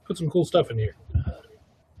just put some cool stuff in here."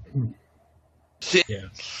 Yeah.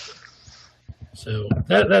 So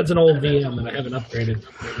that's an old VM that I haven't upgraded.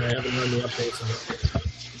 I haven't run the updates on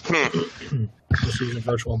it. Just using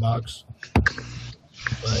VirtualBox.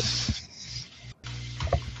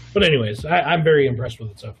 But anyways, I'm very impressed with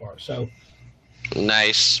it so far. So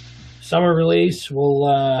nice. Summer release,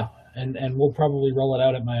 and we'll probably roll it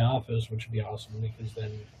out at my office, which would be awesome because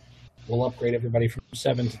then we'll upgrade everybody from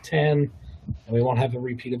 7 to 10, and we won't have the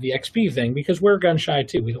repeat of the XP thing because we're gun shy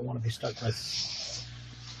too. We don't want to be stuck with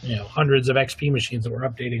hundreds of XP machines that we're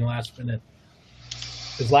updating last minute.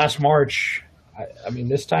 Because last March, I mean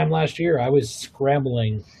this time last year, I was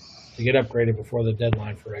scrambling to get upgraded before the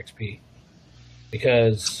deadline for XP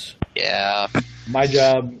because my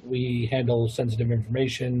job, we handle sensitive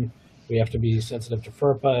information. We have to be sensitive to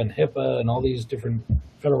FERPA and HIPAA and all these different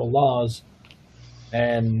federal laws.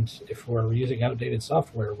 And if we're using outdated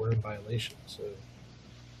software, we're in violation. So.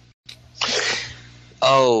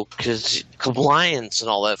 Oh, because compliance and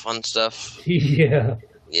all that fun stuff. Yeah.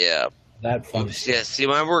 Yeah. That fun stuff. Yeah, see,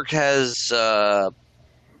 my work has...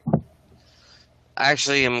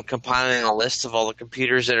 Actually, I'm compiling a list of all the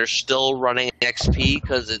computers that are still running XP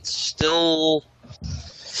because it's still...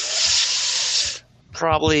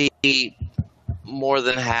 probably more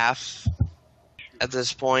than half at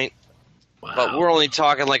this point. Wow. But we're only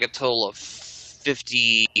talking like a total of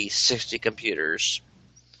 50, 60 computers.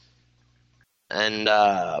 And,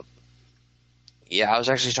 I was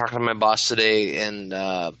actually talking to my boss today and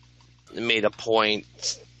made a point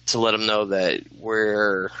to let him know that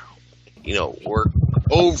we're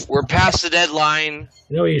past the deadline.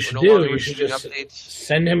 You know what you should do? You should just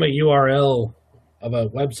send him a URL of a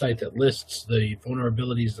website that lists the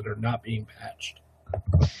vulnerabilities that are not being patched.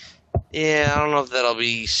 Yeah, I don't know if that'll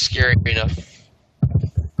be scary enough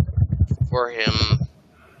for him.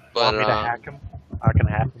 But want me to hack him? I can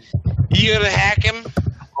hack him. You gonna hack him?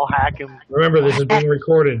 I'll hack him. Remember, this is being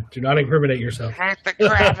recorded. Do not incriminate yourself. Hack the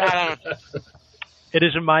crap out of him. It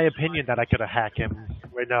is in my opinion that I could have hacked him.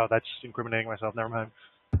 Wait, no, that's incriminating myself. Never mind.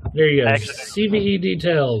 There you go. CVE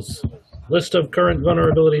details. List of current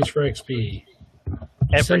vulnerabilities for XP.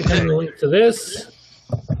 Send him the link to this.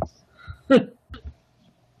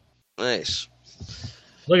 Nice.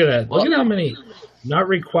 Look at that. Look at how many not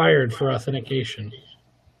required for authentication.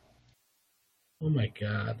 Oh my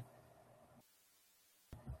god.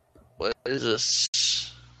 What is this?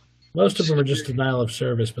 Most of them are just denial of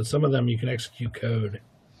service, but some of them you can execute code.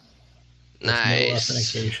 Nice. No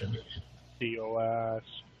authentication. DOS.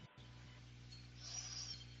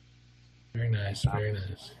 Very nice, very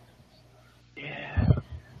nice. Yeah.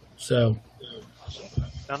 So,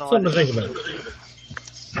 something to think about.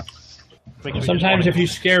 Sometimes if you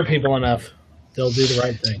scare people enough, they'll do the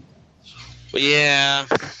right thing. Yeah.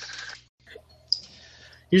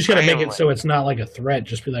 You just gotta make it so it's not like a threat.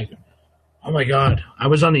 Just be like, Oh my god! I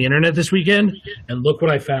was on the internet this weekend, and look what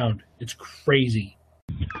I found. It's crazy.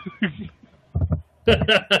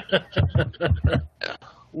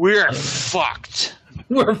 We're fucked.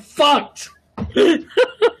 We're fucked. Do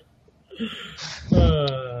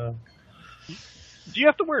you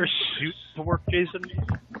have to wear a suit to work, Jason?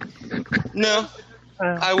 No,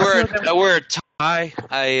 I wear a tie.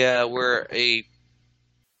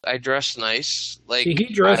 I dress nice. Like see,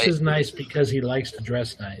 he dresses nice because he likes to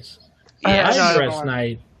dress nice. Yeah,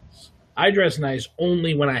 I dress nice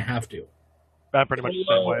only when I have to. I'm pretty much the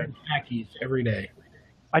same way. Khakis every day.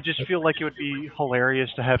 I just feel like it would be hilarious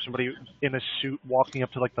to have somebody in a suit walking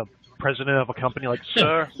up to like the president of a company, like,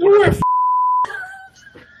 "Sir,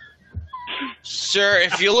 sir,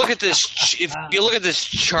 if you look at this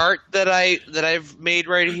chart that I've made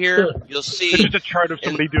right here, you'll see it's just a chart of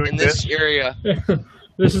somebody doing in this area."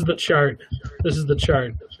 This is the chart. This is the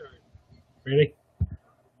chart. Ready?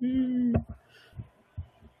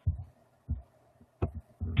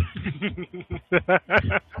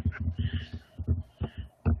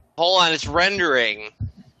 Hold on, it's rendering.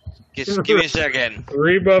 Just give me a second.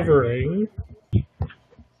 Rebuffering.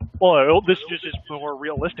 Well, this is just more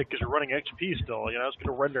realistic because you're running XP still. You know, it's going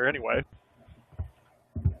to render anyway.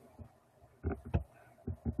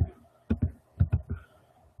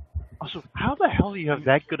 Also, how the hell do you have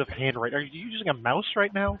that good of handwriting? Are you using a mouse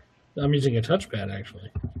right now? I'm using a touchpad, actually.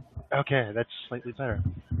 Okay, that's slightly better.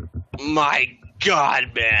 My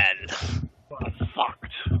God, man!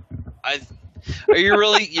 Fucked. Are you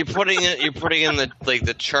really? You're putting in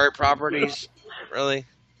the chart properties, really?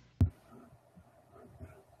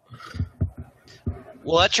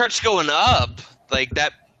 Well, that chart's going up. Like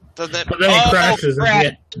that. Doesn't that? But then it crashes.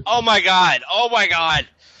 Crap. Oh my God! Oh my God!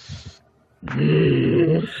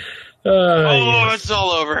 Yes. It's all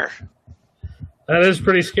over. That is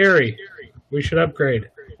pretty scary. We should upgrade.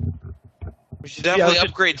 We should definitely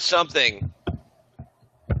upgrade something.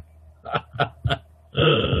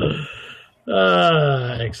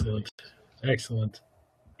 Excellent. Excellent.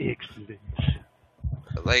 Excellent.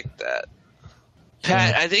 I like that.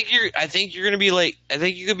 Pat, I think you're gonna be like. I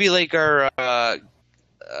think you could be like our guy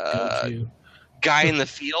in the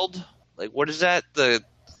field. Like, what is that? We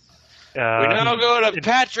now go to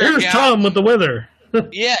Patrick. Here's Tom with the weather.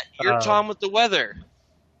 Yeah, you're Tom with the weather.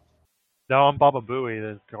 No, I'm Baba Booey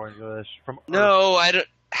that's going to this. No, I don't.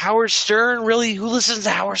 Howard Stern? Really? Who listens to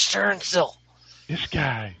Howard Stern still? This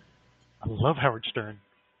guy. I love Howard Stern.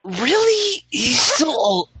 Really? He's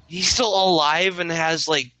still alive and has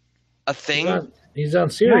like a thing? He's on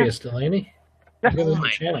Sirius still, ain't he? Oh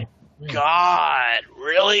my God!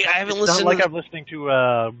 Really? I haven't listened. It's not like I'm listening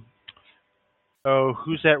to.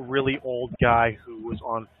 Who's that really old guy who was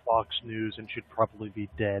on Fox News and should probably be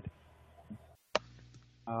dead?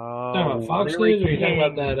 Fox News, or are you talking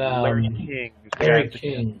about that? Larry King. Larry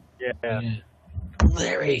King. Yeah.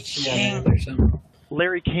 Larry King.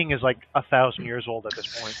 Larry King is like 1,000 years old at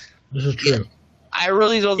this point. This is true. I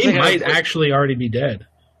really don't he think might actually already be dead.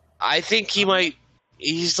 I think he might.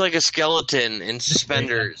 He's like a skeleton in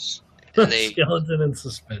suspenders. Skeleton in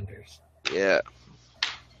suspenders. Yeah.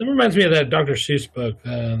 That reminds me of that Dr. Seuss book,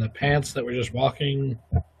 the pants that were just walking.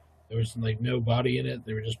 There was like no body in it.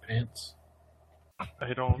 They were just pants.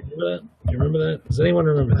 I don't. Remember that? Do you remember that? Does anyone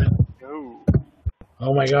remember that? No.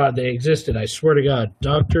 Oh my God, they existed. I swear to God.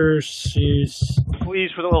 Dr. Seuss. Please,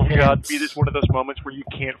 for the love of God, be this one of those moments where you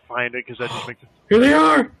can't find it because that just makes it. Here they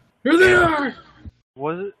are! Here they are!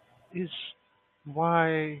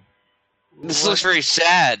 Why? This looks very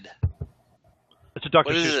sad. It's a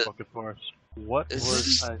Dr. Seuss book, of course. What is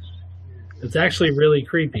was this? It's actually really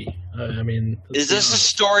creepy. I mean, is this a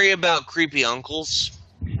story about creepy uncles?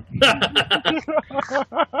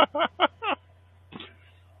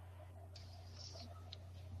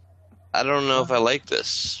 I don't know if I like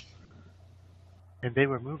this. And they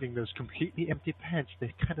were moving those completely empty pants.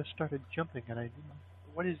 They kind of started jumping, and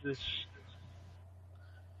what is this?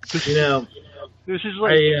 You know, this is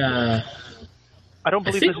like. I don't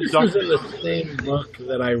believe this is was in the same book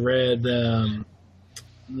that I read, The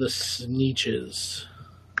Sneetches.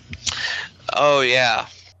 Oh yeah,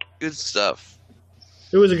 good stuff.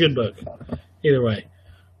 It was a good book, either way.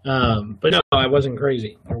 But no, I wasn't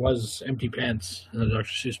crazy. There was empty pants in the Dr.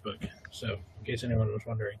 Seuss book. So, in case anyone was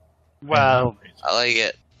wondering. Well, I like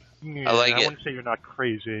it. Yeah, I like it. I wouldn't say you're not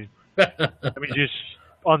crazy. I mean, just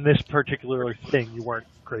on this particular thing, you weren't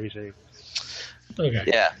crazy. Okay.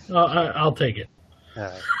 Yeah. I'll take it.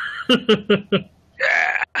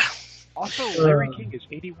 Also, Larry King is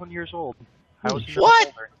 81 years old. How is he not What?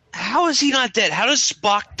 older? How is he not dead? How does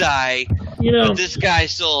Spock die? You know, But this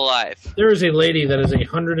guy's still alive. there is a lady that is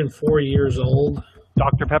 104 years old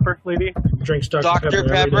Dr. Pepper, lady? Drinks Dr. Dr.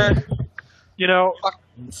 Pepper. Every day. You know,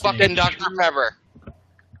 Fucking Dr. Pepper.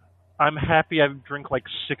 I'm happy I drink like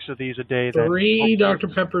 6 of these a day. 3 Dr.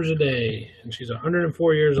 Peppers a day, and she's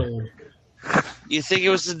 104 years old. You think it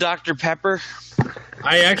was the Dr. Pepper?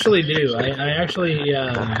 I actually do. I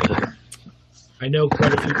know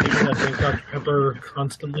quite a few people that drink Dr. Pepper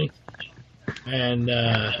constantly, and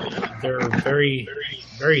they're very,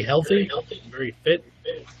 very healthy, very fit.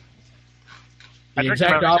 The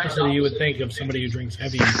exact opposite you would think of somebody who drinks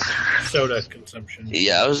heavy soda consumption.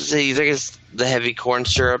 Yeah, I was gonna say, you think it's the heavy corn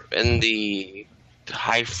syrup and the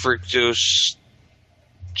high fructose,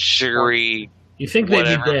 sugary. You think they'd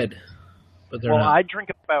be dead, but they're not. I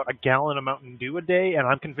drink about a gallon of Mountain Dew a day, and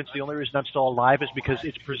I'm convinced the only reason I'm still alive is because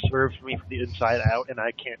it's preserved me from the inside out, and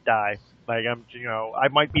I can't die. Like I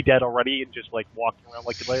might be dead already and just like walking around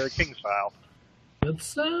like the Larry King style.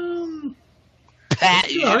 That's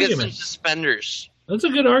Pat, you should get some suspenders. That's a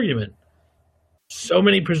good argument. So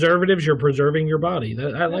many preservatives, you're preserving your body.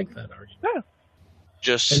 I like that argument.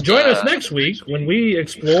 Yeah. And join us next week when we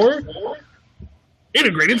explore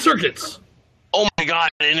integrated circuits. Oh my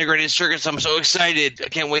god, integrated circuits! I'm so excited. I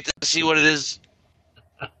can't wait to see what it is.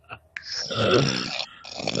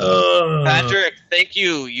 Patrick, thank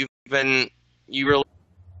you. You really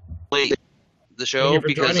the show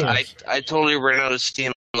because I totally ran out of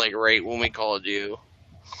steam like right when we called you.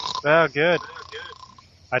 Oh, good.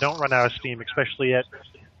 I don't run out of steam, especially at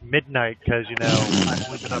midnight, because I've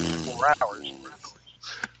only been up for 4 hours.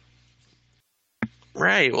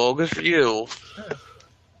 Right. Well, good for you. Yeah.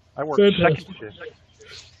 I work second shift.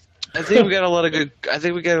 I think we got a lot of good. I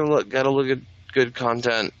think we got a lot of good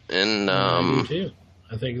content, and me too.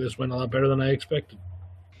 I think this went a lot better than I expected.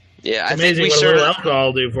 Yeah, it's amazing what a little alcohol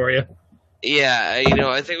will do for you. Yeah,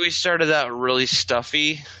 I think we started out really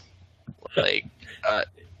stuffy, like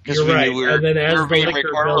because we knew we were being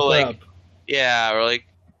recorded. We're like, up. Yeah, we're like,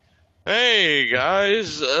 hey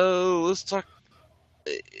guys, let's talk.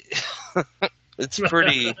 It's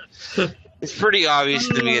pretty obvious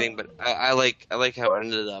in the beginning, but I like how it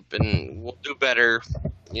ended up, and we'll do better.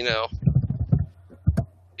 We'll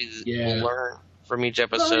learn from each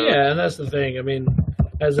episode. Oh, yeah, and that's the thing. I mean,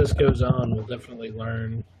 as this goes on, we'll definitely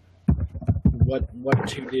learn what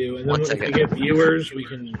to do, and then if we get viewers, we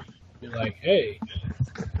can be like, hey,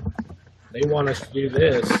 they want us to do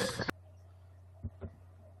this.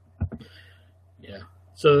 Yeah.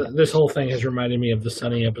 So this whole thing has reminded me of the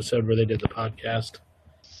Sunny episode where they did the podcast.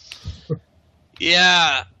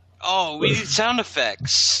 Yeah. Oh, we need sound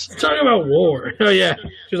effects. Talking about war. Oh yeah.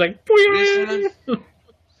 She's like, what's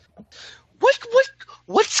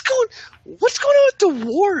going on with the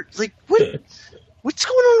war? Like what's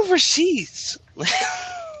going on overseas?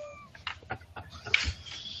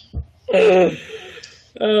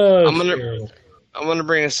 I'm gonna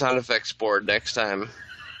bring a sound effects board next time.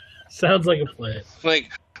 Sounds like a plan.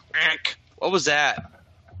 Like, what was that?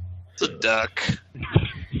 It's a duck.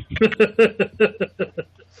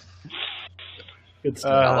 Good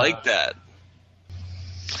stuff. I like that.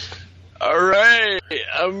 All right,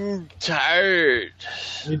 I'm tired.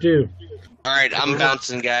 Me too. All right, I'm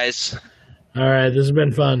bouncing, guys. All right, this has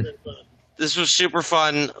been fun. This was super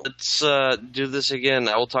fun. Let's do this again.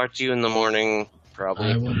 I will talk to you in the morning,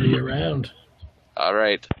 probably. I will be around. All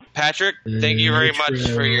right. Patrick, thank you very much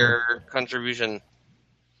for your contribution.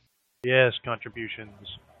 Yes,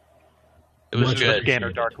 contributions. It was good.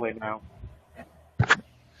 Scanner darkly now.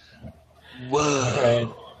 Whoa. All right.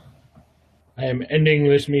 I am ending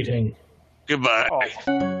this meeting. Goodbye. Oh.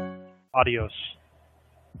 Adios.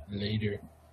 Later.